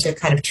trying to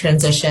kind of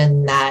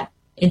transition that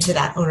into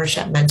that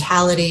ownership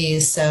mentality.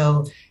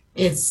 So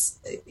it's,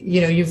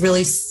 you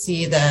really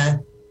see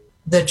the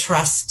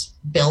trust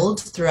build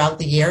throughout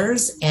the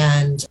years.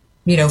 And,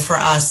 for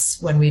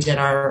us, when we did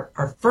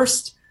our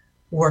first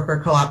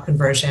worker co-op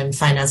conversion,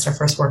 financed our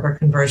first worker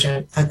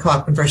conversion,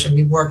 co-op conversion,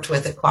 we worked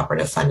with a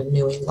cooperative fund in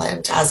New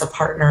England as a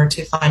partner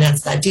to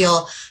finance that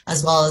deal,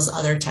 as well as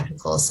other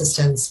technical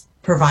assistance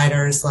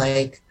providers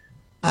like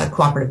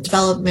Cooperative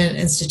Development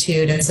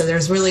Institute. And so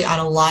there's really, on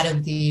a lot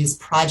of these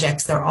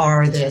projects, there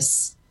are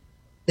this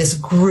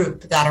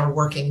group that are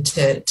working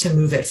to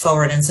move it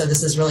forward. And so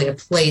this is really a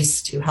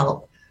place to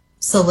help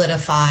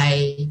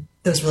solidify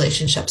those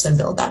relationships and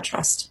build that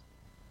trust.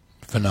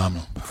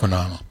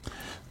 Phenomenal.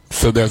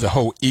 So there's a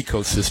whole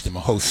ecosystem, a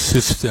whole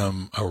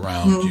system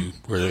around you,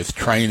 where there's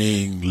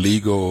training,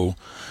 legal,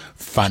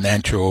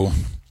 financial.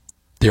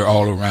 They're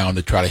all around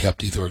to try to help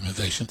these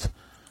organizations.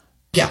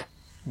 Yeah.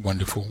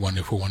 Wonderful.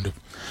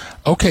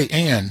 Okay,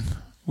 Anne,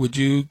 would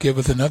you give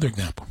us another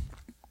example?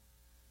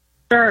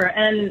 Sure.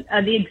 And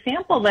the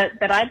example that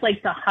I'd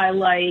like to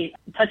highlight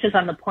touches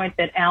on the point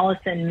that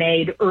Allison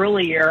made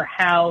earlier,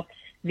 how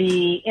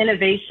the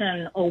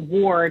Innovation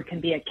Award can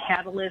be a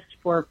catalyst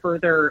for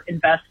further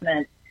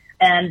investment.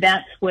 And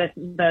that's with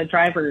the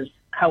Drivers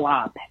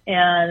Co-op.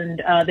 And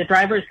the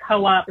Drivers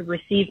Co-op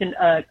received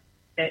an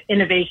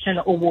Innovation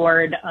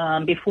Award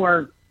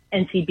before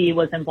NCB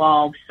was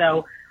involved.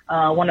 So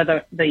one of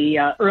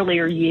the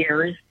earlier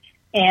years.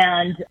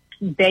 And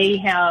they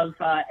have,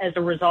 as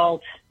a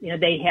result,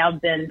 they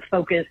have been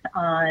focused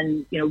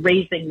on,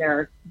 raising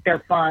their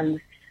funds.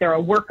 They're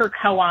a worker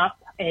co-op,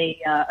 a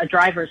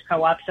drivers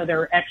co-op. So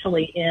they're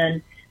actually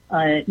in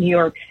New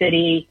York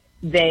City.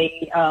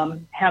 They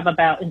have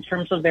about, in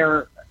terms of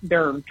their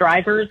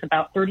drivers,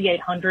 about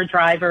 3,800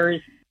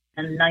 drivers,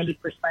 and 90%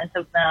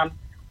 of them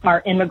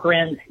are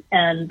immigrants.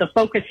 And the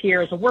focus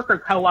here as a worker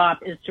co-op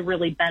is to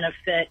really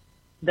benefit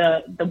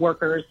the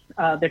workers,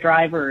 the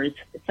drivers.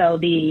 So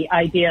the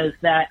idea is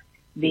that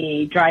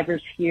the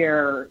drivers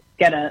here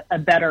get a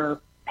better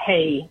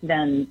pay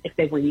than if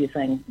they were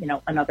using,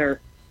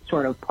 another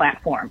sort of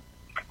platform.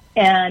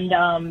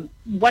 And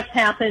what's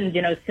happened,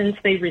 since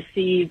they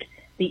received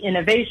the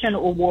Innovation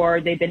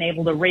Award, they've been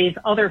able to raise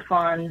other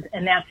funds,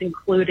 and that's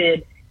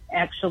included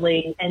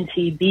actually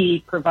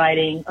NTB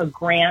providing a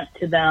grant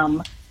to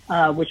them,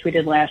 which we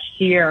did last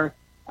year,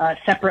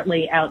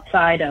 separately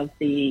outside of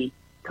the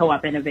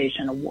Co-op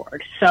Innovation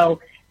Award. So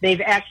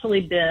they've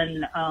actually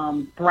been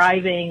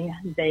thriving.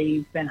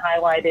 They've been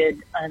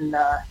highlighted in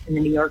the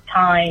New York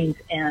Times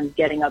and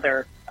getting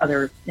other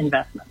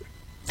investments.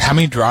 How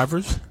many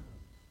drivers?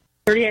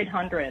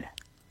 3,800.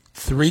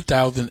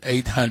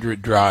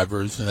 3,800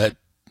 drivers, and that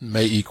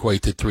may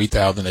equate to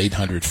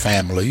 3,800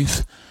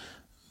 families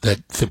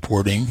that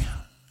supporting,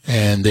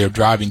 and they're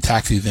driving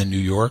taxis in New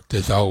York.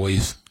 That's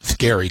always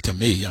scary to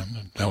me. I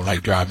don't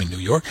like driving New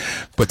York,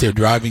 but they're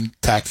driving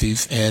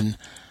taxis in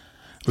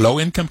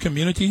low-income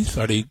communities.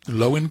 Are they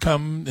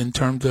low-income in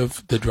terms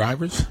of the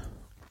drivers?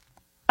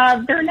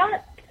 They're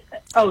not.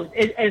 Oh,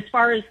 as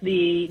far as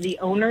the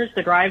owners,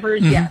 the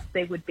drivers, yes,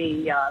 they would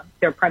be.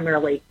 They're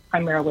primarily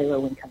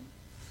low-income.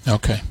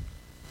 Okay,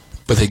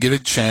 but they get a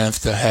chance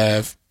to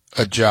have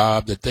a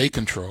job that they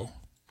control.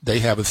 They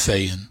have a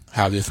say in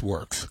how this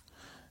works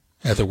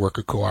as a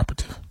worker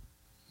cooperative.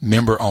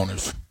 Member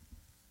owners.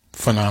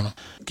 Phenomenal.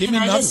 Can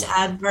I just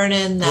add,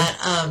 Vernon,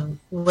 that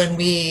when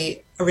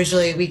we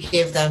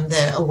gave them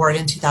the award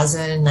in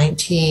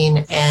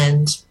 2019,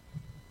 and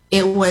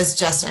it was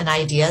just an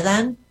idea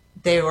then.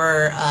 They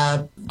were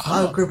a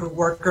group of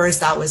workers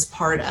that was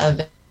part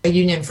of a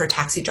union for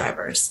taxi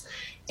drivers.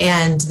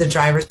 And the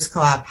Drivers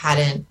Co-op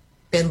hadn't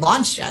been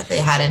launched yet. They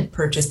hadn't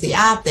purchased the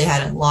app. They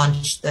hadn't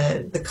launched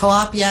the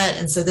co-op yet.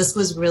 And so this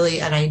was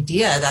really an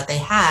idea that they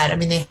had. I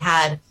mean, they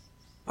had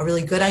a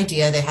really good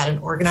idea. They had an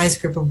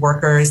organized group of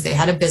workers. They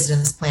had a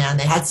business plan.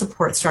 They had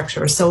support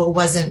structure. So it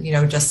wasn't,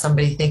 just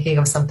somebody thinking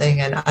of something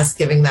and us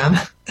giving them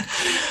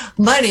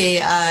money.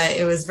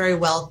 It was very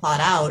well thought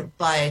out,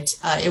 but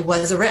it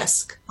was a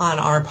risk on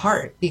our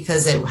part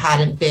because it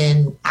hadn't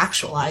been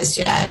actualized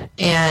yet.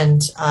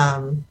 And,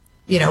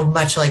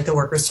 much like the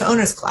Workers to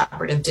Owners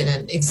Collaborative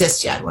didn't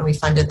exist yet when we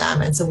funded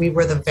them. And so we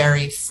were the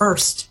very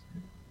first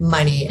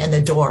money in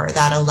the door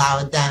that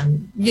allowed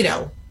them,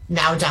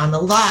 now down the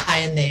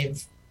line,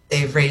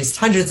 they've raised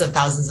hundreds of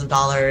thousands of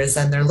dollars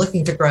and they're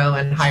looking to grow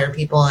and hire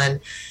people,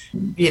 and,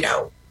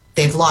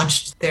 they've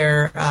launched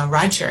their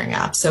ride sharing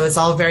app. So it's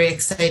all very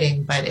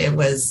exciting, but it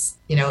was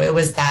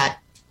that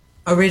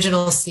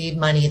original seed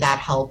money that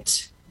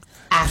helped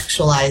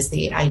actualize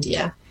the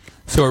idea.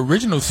 So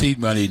original seed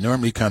money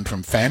normally comes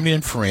from family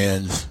and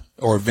friends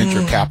or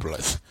venture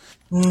capitalists.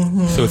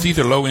 Mm-hmm. So if these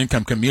are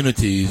low-income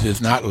communities,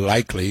 it's not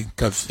likely,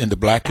 because in the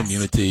black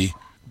community,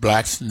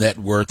 blacks' net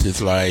worth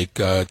is like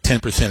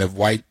 10% of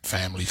white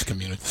families'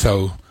 community.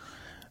 So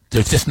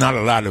there's just not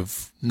a lot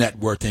of net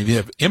worth. And if you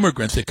have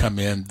immigrants that come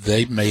in,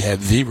 they may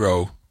have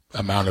zero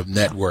amount of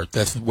net worth.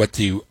 That's what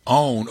you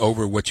own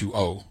over what you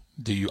owe.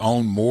 Do you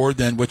own more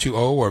than what you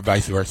owe, or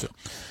vice versa?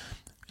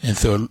 And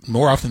so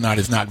more often than not,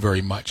 it's not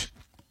very much.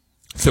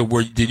 So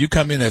did you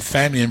come in as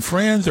family and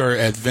friends or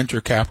as venture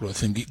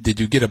capitalists? And did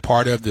you get a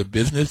part of the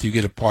business? Did you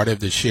get a part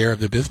of the share of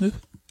the business?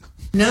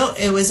 No,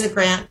 it was a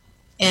grant.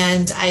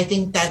 And I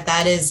think that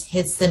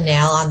hits the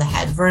nail on the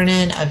head,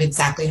 Vernon, of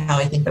exactly how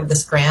I think of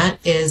this grant,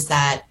 is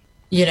that,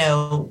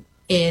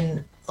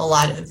 in a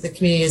lot of the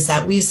communities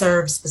that we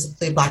serve,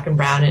 specifically Black and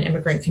Brown and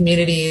immigrant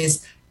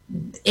communities,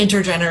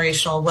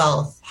 intergenerational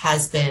wealth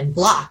has been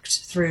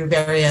blocked through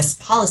various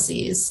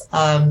policies.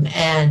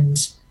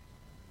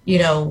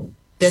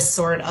 This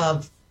sort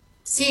of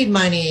seed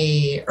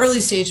money, early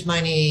stage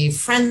money,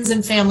 friends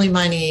and family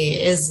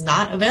money is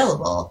not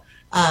available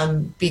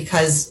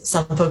because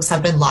some folks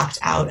have been locked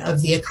out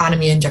of the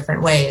economy in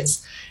different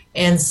ways.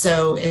 And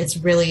so it's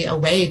really a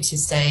way to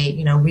say,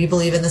 we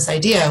believe in this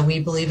idea, we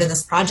believe in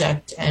this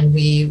project, and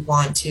we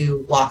want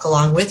to walk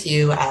along with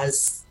you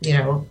as,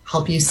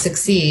 help you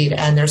succeed.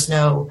 And there's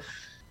no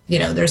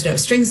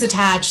strings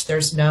attached.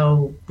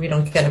 We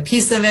don't get a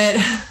piece of it.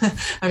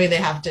 I mean, they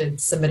have to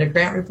submit a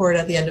grant report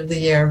at the end of the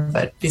year.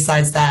 But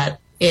besides that,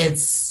 it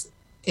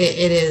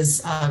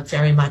is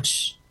very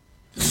much.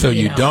 So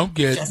you don't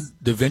get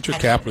the venture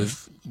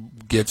capitalist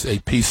gets a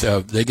piece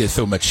of, they get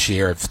so much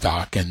share of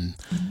stock, and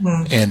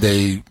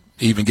they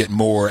even get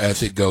more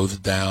as it goes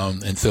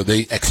down. And so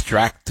they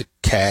extract the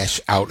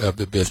cash out of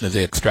the business.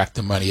 They extract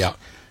the money out.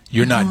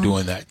 You're not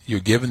doing that.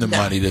 You're giving the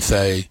money to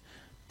say,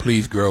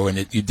 please grow.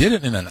 And you did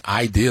it in an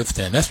idea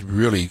stand. That's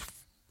really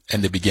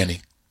in the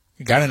beginning.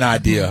 You got an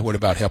idea. What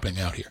about helping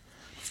out here?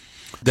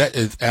 That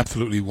is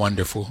absolutely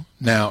wonderful.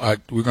 Now,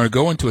 we're going to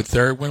go into a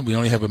third one. We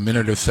only have a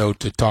minute or so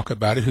to talk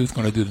about it. Who's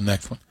going to do the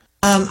next one?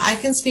 I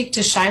can speak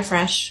to Shy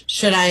Fresh.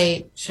 Should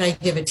I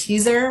give a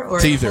teaser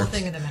or the whole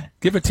thing in a minute?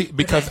 Give a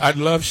because I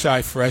love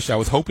Shy Fresh. I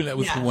was hoping that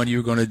was the one you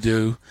were going to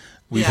do.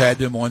 We've had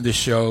them on the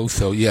show,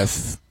 so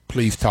yes,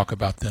 please talk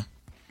about them.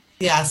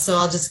 Yeah, so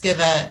I'll just give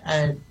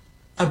a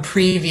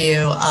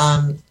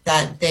preview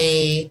that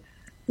they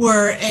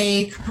were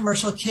a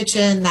commercial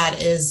kitchen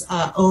that is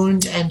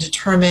owned and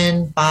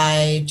determined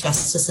by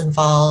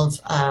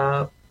justice-involved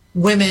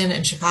women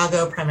in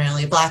Chicago,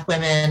 primarily Black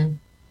women.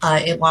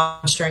 It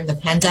launched during the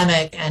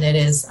pandemic, and it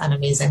is an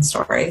amazing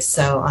story.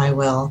 So I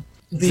will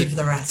leave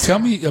the rest. Tell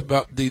me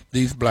about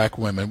these Black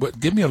women.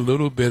 Give me a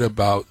little bit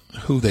about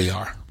who they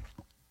are.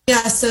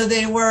 Yeah, so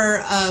they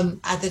were,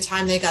 at the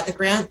time they got the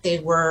grant, they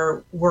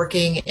were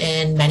working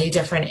in many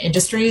different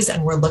industries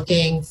and were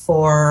looking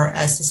for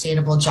a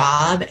sustainable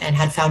job, and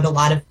had found a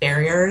lot of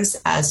barriers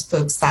as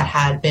folks that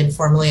had been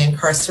formerly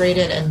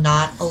incarcerated, and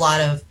not a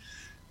lot of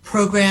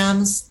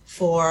programs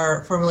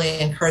for formerly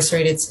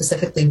incarcerated,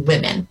 specifically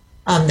women.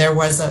 There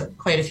was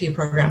quite a few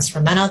programs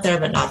for men out there,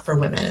 but not for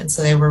women. And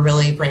so they were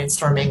really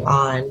brainstorming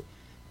on,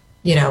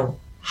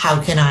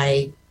 how can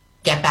I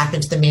get back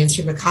into the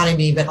mainstream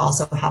economy, but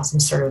also have some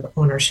sort of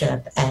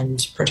ownership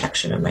and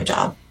protection of my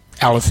job.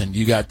 Allison,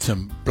 you got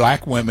some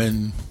Black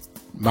women,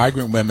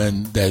 migrant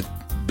women that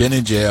been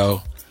in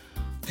jail,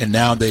 and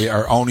now they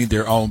are owning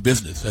their own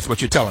business. That's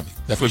what you're telling me.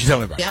 That's what you're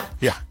telling me, right? Yep.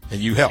 Yeah,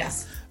 and you help.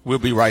 Yes. We'll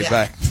be right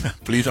back.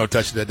 Please don't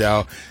touch that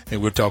dial,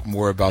 and we'll talk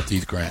more about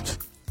these grants.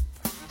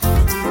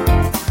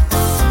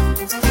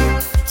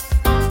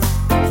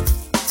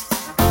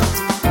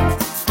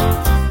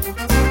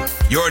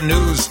 Your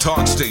news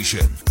talk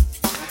station.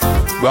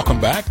 Welcome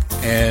back.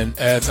 And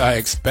as I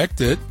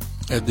expected,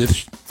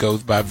 this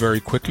goes by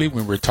very quickly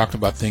when we're talking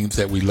about things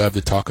that we love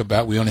to talk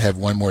about. We only have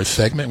one more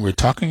segment. We're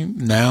talking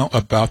now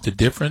about the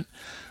different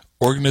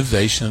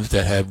organizations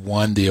that have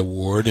won the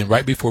award. And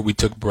right before we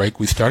took break,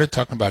 we started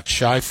talking about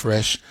Shy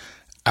Fresh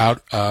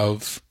out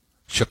of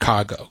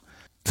Chicago.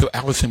 So,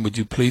 Allison, would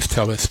you please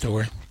tell that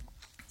story?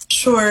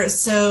 Sure.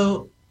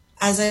 So,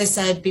 as I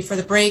said before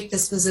the break,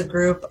 this was a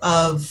group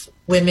of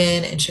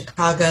women in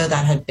Chicago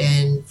that had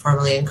been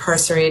formerly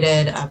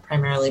incarcerated,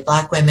 primarily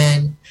Black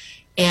women,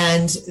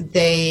 and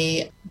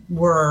they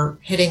were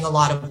hitting a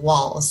lot of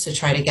walls to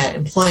try to get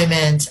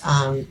employment.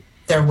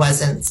 There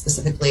wasn't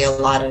specifically a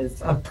lot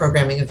of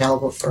programming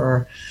available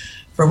for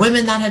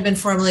women that had been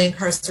formerly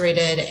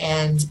incarcerated,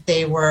 and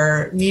they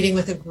were meeting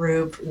with a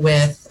group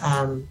with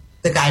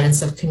the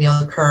guidance of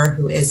Camille Kerr,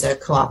 who is a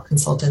co-op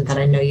consultant that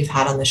I know you've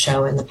had on the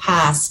show in the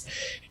past.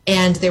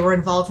 And they were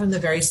involved from the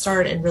very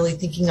start in really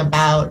thinking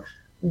about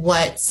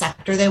what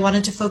sector they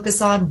wanted to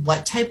focus on,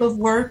 what type of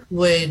work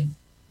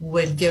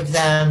would give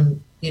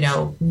them,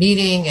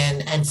 meaning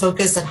and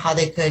focus on how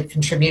they could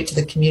contribute to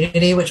the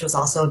community, which was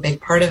also a big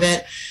part of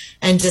it,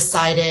 and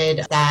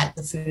decided that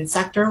the food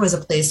sector was a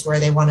place where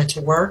they wanted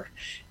to work.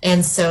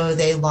 And so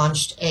they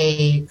launched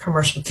a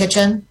commercial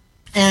kitchen.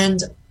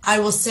 And I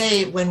will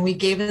say, when we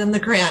gave them the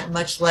grant,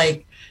 much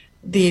like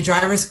the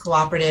Drivers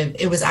Cooperative,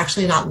 it was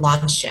actually not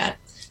launched yet.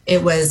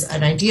 It was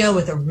an idea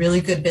with a really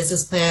good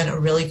business plan, a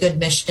really good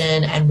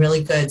mission, and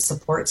really good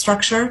support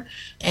structure.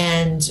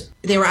 And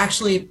they were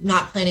actually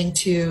not planning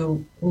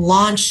to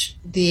launch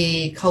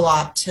the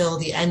co-op till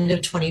the end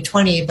of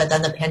 2020, but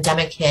then the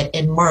pandemic hit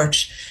in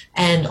March,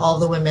 and all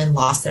the women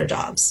lost their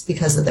jobs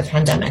because of the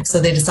pandemic. So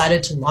they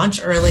decided to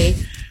launch early.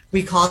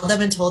 We called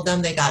them and told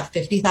them they got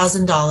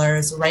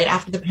 $50,000 right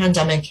after the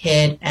pandemic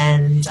hit,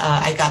 and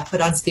I got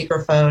put on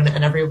speakerphone,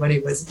 and everybody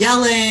was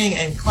yelling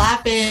and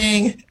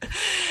clapping,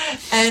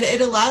 and it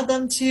allowed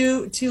them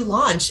to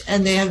launch.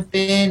 And they have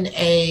been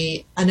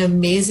an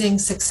amazing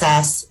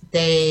success.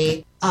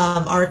 They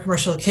are a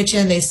commercial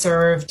kitchen. They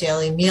serve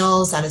daily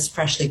meals that is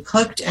freshly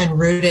cooked and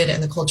rooted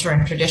in the culture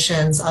and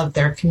traditions of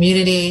their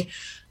community.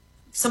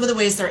 Some of the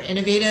ways they're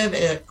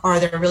innovative are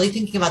they're really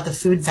thinking about the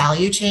food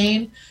value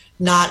chain.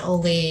 Not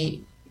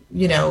only,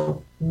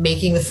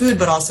 making the food,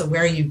 but also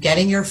where are you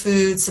getting your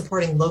food,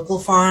 supporting local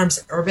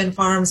farms, urban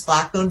farms,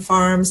 Black-owned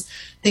farms,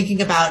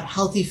 thinking about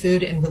healthy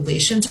food in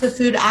relation to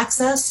food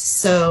access.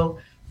 So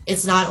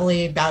it's not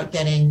only about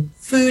getting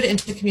food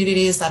into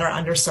communities that are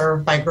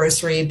underserved by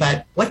grocery,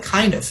 but what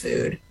kind of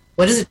food?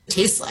 What does it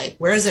taste like?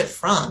 Where is it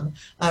from?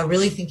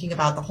 Really thinking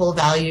about the whole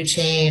value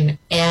chain.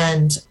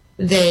 And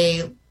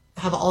they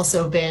have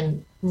also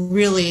been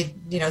really,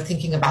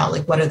 thinking about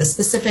what are the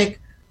specific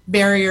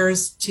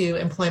barriers to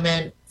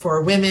employment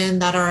for women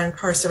that are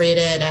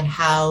incarcerated, and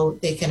how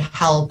they can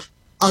help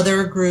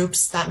other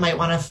groups that might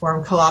want to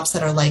form co-ops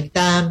that are like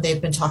them.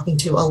 They've been talking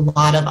to a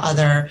lot of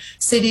other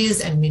cities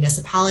and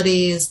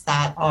municipalities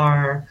that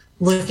are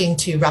looking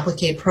to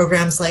replicate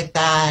programs like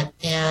that.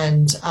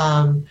 And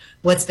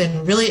what's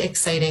been really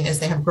exciting is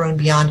they have grown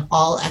beyond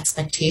all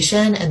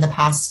expectation in the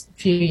past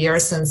few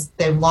years since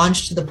they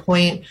launched, to the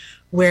point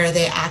where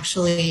they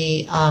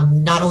actually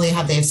not only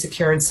have they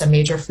secured some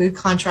major food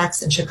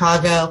contracts in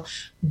Chicago,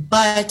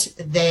 but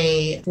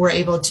they were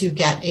able to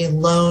get a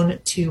loan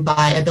to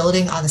buy a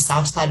building on the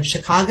south side of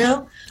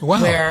Chicago.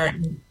 Wow. Where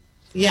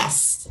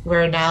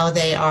now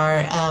they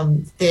are,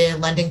 the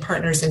lending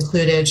partners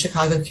included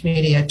Chicago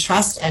Community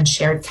Trust and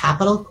Shared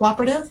Capital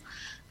Cooperative,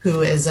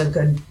 who is a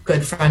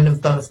good friend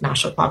of both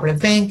National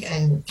Cooperative Bank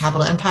and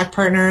Capital Impact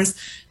Partners.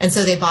 And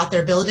so they bought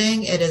their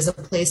building. It is a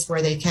place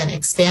where they can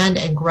expand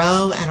and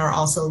grow, and are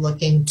also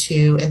looking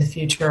to, in the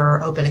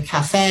future, open a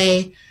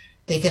cafe.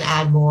 They can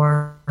add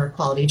more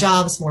quality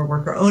jobs, more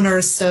worker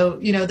owners. So,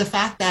 the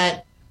fact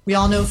that we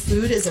all know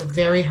food is a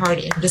very hard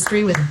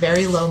industry with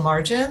very low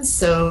margins,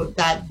 so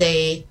that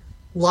they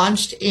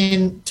launched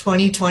in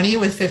 2020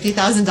 with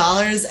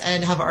 $50,000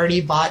 and have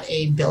already bought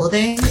a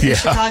building in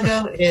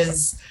Chicago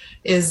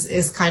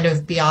is kind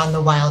of beyond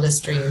the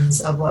wildest dreams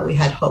of what we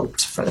had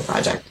hoped for the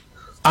project.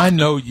 I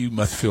know you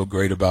must feel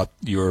great about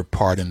your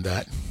part in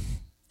that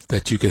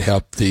you could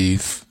help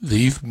these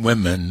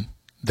women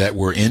that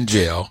were in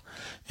jail.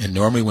 And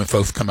normally when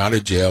folks come out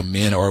of jail,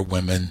 men or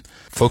women,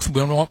 folks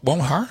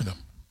won't hire them.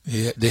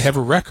 They have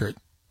a record.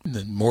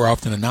 More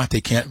often than not,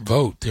 they can't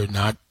vote. They're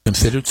not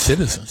considered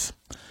citizens.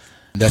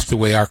 And that's the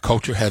way our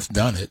culture has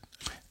done it.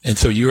 And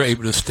so you're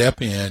able to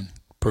step in,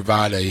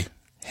 provide a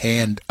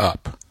hand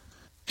up,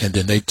 and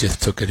then they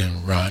just took it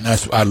and run.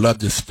 I love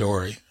this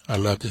story.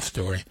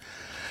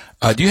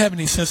 Do you have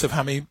any sense of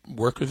how many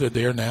workers are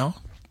there now?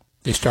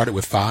 They started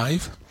with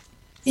 5?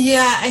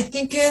 Yeah, I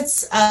think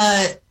it's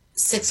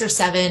 6 or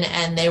 7,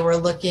 and they were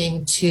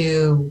looking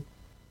to,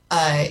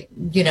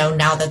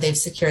 now that they've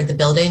secured the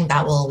building,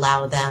 that will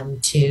allow them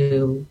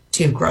to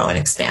grow and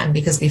expand,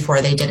 because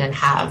before they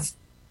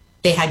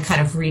had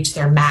kind of reached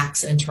their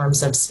max in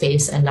terms of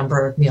space and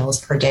number of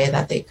meals per day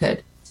that they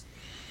could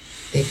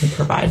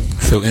provide.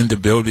 So in the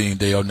building,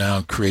 they'll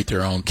now create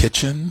their own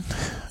kitchen.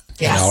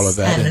 Yes, and all of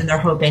that. And then they're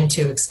hoping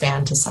to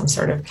expand to some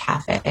sort of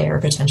cafe or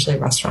potentially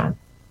restaurant.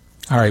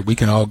 All right, we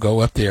can all go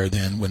up there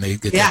then when they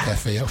get that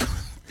cafe up.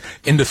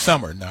 In the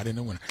summer, not in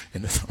the winter.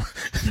 In the summer.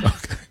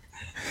 Okay.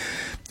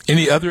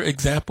 Any other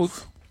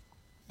examples?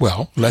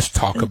 Well, let's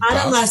talk about...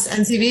 Not unless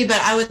NCB, but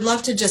I would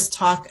love to just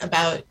talk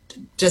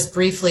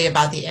briefly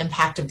about the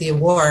impact of the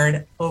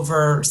award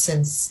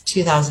since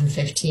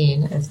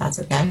 2015, if that's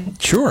okay.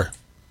 Sure.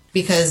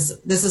 Because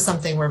this is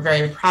something we're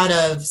very proud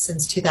of.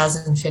 Since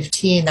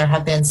 2015, there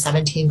have been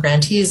 17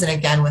 grantees. And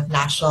again, with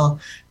National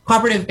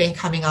Cooperative Bank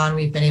coming on,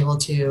 we've been able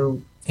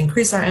to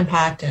increase our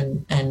impact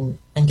and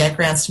get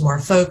grants to more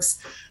folks.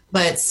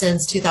 But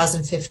since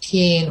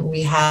 2015,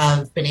 we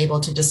have been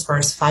able to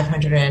disperse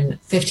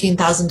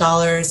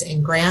 $515,000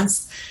 in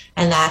grants,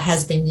 and that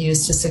has been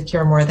used to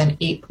secure more than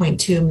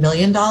 $8.2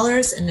 million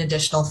in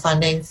additional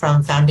funding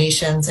from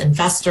foundations,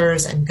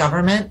 investors, and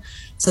government.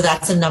 So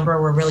that's a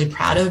number we're really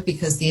proud of,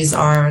 because these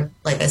are,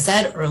 like I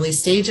said, early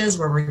stages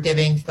where we're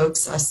giving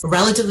folks a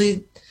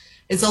relatively,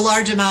 it's a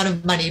large amount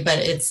of money, but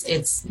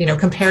it's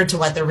compared to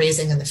what they're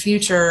raising in the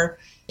future,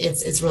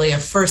 it's really a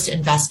first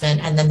investment,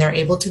 and then they're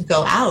able to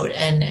go out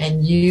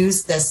and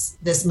use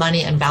this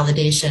money and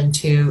validation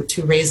to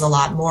raise a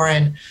lot more.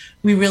 And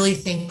we really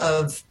think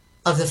of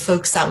the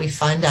folks that we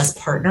fund as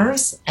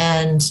partners,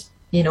 and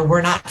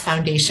we're not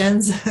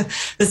foundations.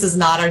 This is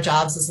not our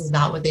jobs. This is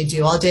not what they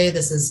do all day.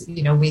 This is,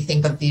 we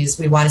think of these,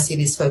 we want to see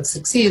these folks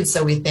succeed.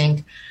 So we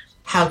think,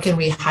 how can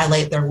we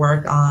highlight their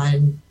work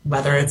on,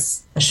 whether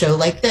it's a show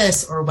like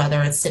this, or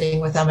whether it's sitting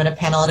with them at a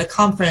panel at a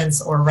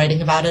conference, or writing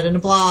about it in a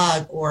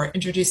blog, or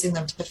introducing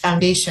them to the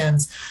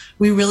foundations.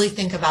 We really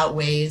think about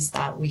ways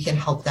that we can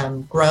help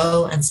them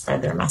grow and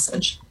spread their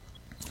message.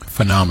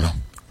 Phenomenal.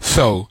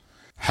 So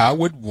how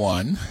would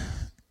one...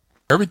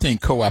 Everything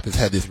Co-op has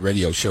had this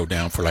radio show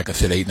down for, like I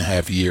said,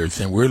 8.5 years,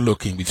 and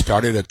we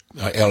started a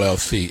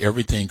LLC,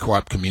 Everything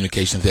Co-op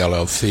Communications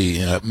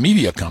LLC, a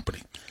media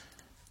company.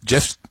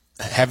 Just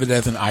have it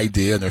as an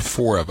idea, and there's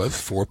 4 of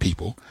us, 4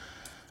 people.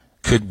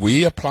 Could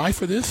we apply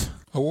for this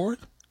award?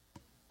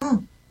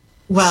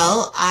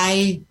 Well,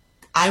 I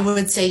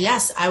would say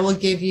yes. I could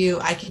give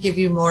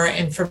you more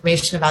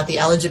information about the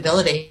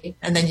eligibility,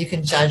 and then you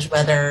can judge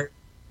whether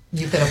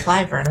you could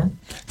apply, Vernon.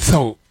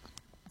 So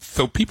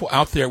people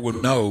out there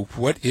will know,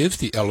 what is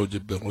the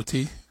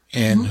eligibility,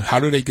 and how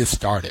do they get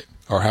started,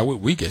 or how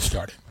would we get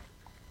started?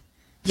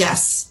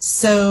 Yes.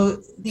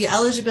 So the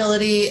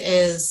eligibility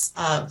is,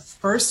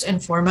 first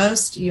and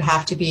foremost, you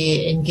have to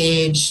be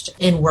engaged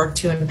in work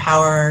to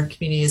empower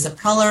communities of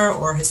color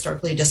or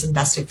historically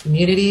disinvested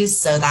communities.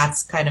 So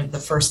that's kind of the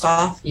first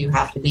off. You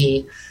have to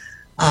be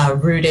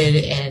rooted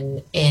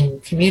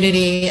in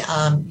community.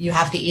 You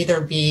have to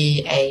either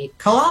be a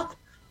co-op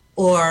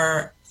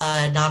or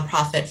a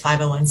nonprofit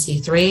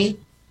 501c3,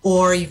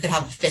 or you could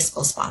have a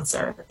fiscal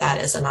sponsor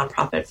that is a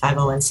nonprofit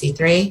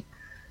 501c3.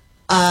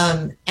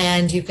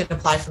 And you can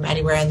apply from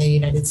anywhere in the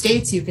United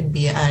States. You can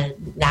be a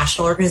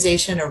national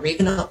organization, a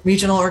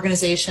regional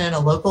organization, a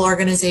local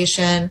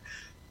organization.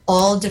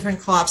 All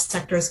different co-op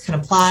sectors can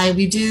apply.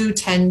 We do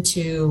tend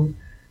to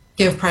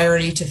give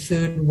priority to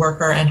food,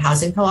 worker, and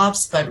housing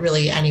co-ops, but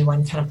really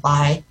anyone can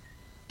apply.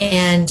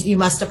 And you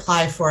must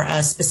apply for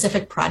a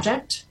specific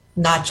project,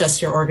 not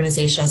just your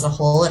organization as a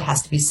whole. It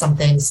has to be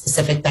something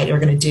specific that you're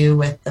going to do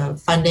with the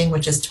funding,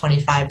 which is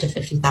 $25,000 to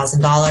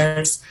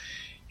 $50,000.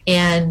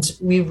 And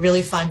we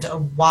really fund a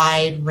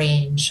wide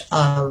range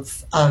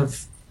of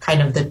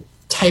kind of the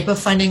type of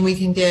funding we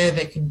can give.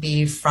 It can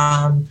be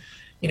from,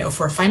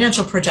 for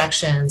financial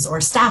projections or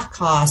staff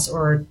costs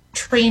or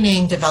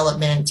training,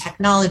 development,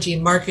 technology,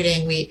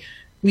 marketing. We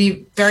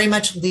very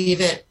much leave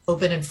it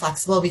open and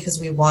flexible because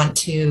we want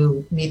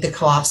to meet the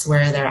co-ops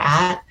where they're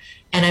at.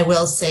 And I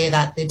will say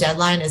that the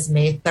deadline is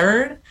May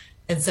 3rd.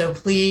 And so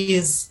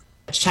please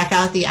check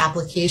out the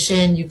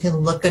application. You can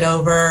look it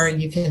over.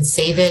 You can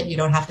save it. You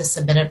don't have to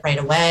submit it right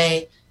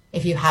away.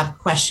 If you have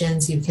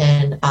questions, you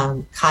can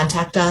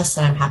contact us,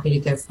 and I'm happy to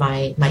give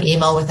my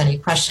email with any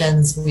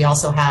questions. We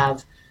also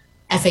have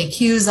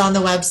FAQs on the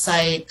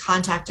website,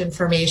 contact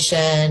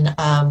information.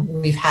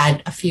 We've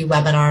had a few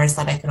webinars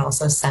that I can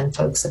also send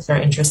folks if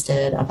they're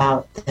interested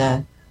about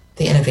the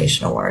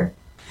Innovation Award.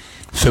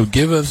 So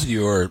give us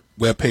your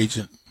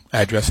webpage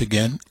address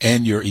again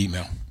and your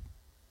email.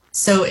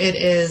 So it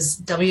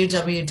is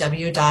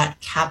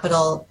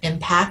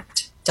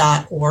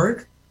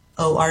www.capitalimpact.org,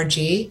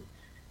 O-R-G,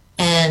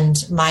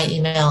 and my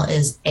email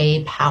is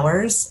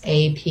apowers,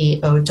 A-P-O-W-E-R-S,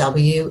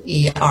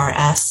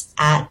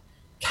 at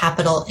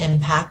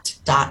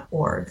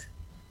capitalimpact.org.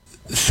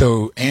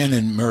 So, Ann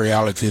and Mary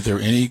Alex, is there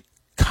any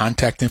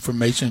contact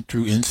information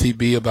through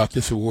NCB about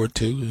this award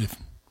too?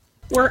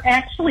 We're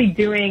actually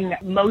doing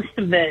most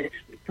of it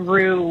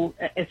through,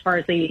 as far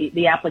as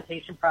the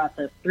application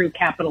process, through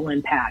Capital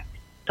Impact.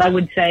 So I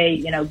would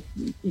say,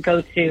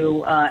 go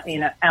to,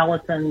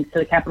 Allison, to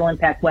the Capital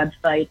Impact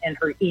website and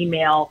her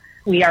email.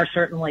 We are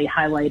certainly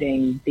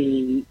highlighting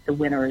the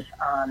winners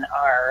on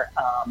our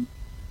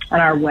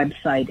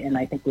website, and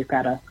I think we've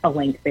got a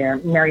link there.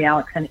 Mary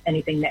Alex,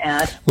 anything to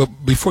add? Well,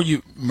 before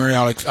you, Mary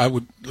Alex, I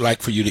would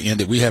like for you to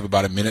end it. We have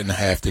about a minute and a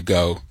half to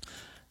go.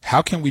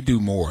 How can we do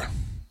more?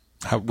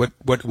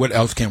 What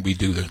else can we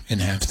do to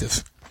enhance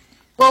this?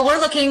 Well, we're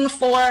looking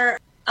for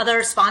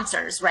other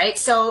sponsors, right?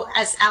 So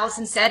as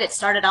Allison said, it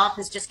started off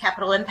as just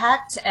Capital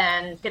Impact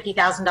and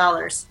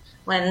 $50,000.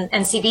 When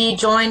NCB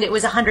joined, it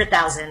was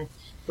 $100,000.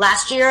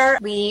 Last year,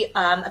 we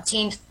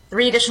obtained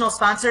 3 additional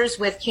sponsors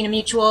with CUNA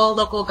Mutual,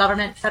 Local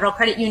Government, Federal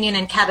Credit Union,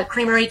 and Cabot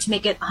Creamery to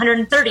make it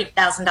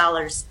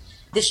 $130,000.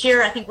 This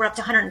year, I think we're up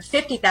to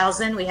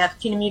 $150,000. We have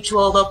CUNA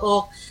Mutual,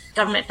 Local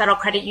Government, Federal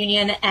Credit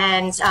Union,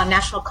 and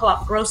National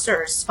Co-op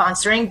Grocers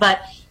sponsoring.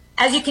 But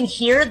as you can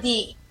hear,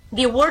 the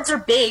awards are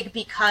big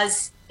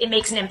because it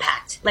makes an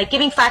impact. Like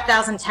giving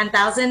 5,000,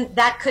 10,000,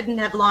 that couldn't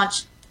have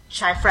launched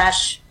Chai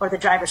Fresh or the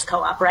Drivers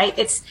Co-op, right?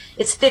 It's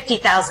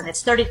 50,000,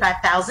 it's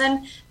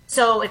 35,000.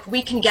 So if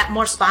we can get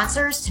more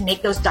sponsors to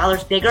make those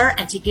dollars bigger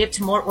and to give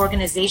to more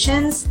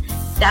organizations,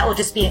 that will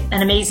just be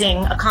an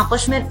amazing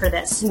accomplishment for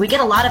this. And we get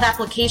a lot of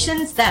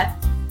applications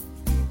that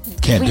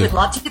we would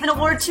love to give an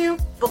award to,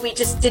 but we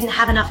just didn't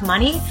have enough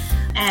money.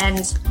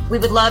 And we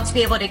would love to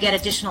be able to get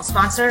additional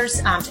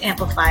sponsors to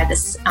amplify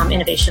this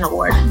innovation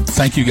award.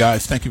 Thank you,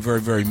 guys. Thank you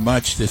very, very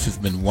much. This has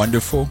been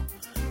wonderful.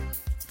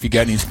 If you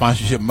got any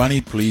sponsorship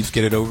money, please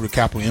get it over to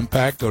Capital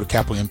Impact. Go to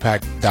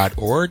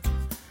capitalimpact.org.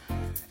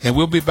 And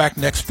we'll be back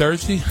next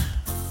Thursday.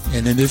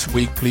 And in this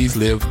week, please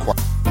live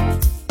quiet.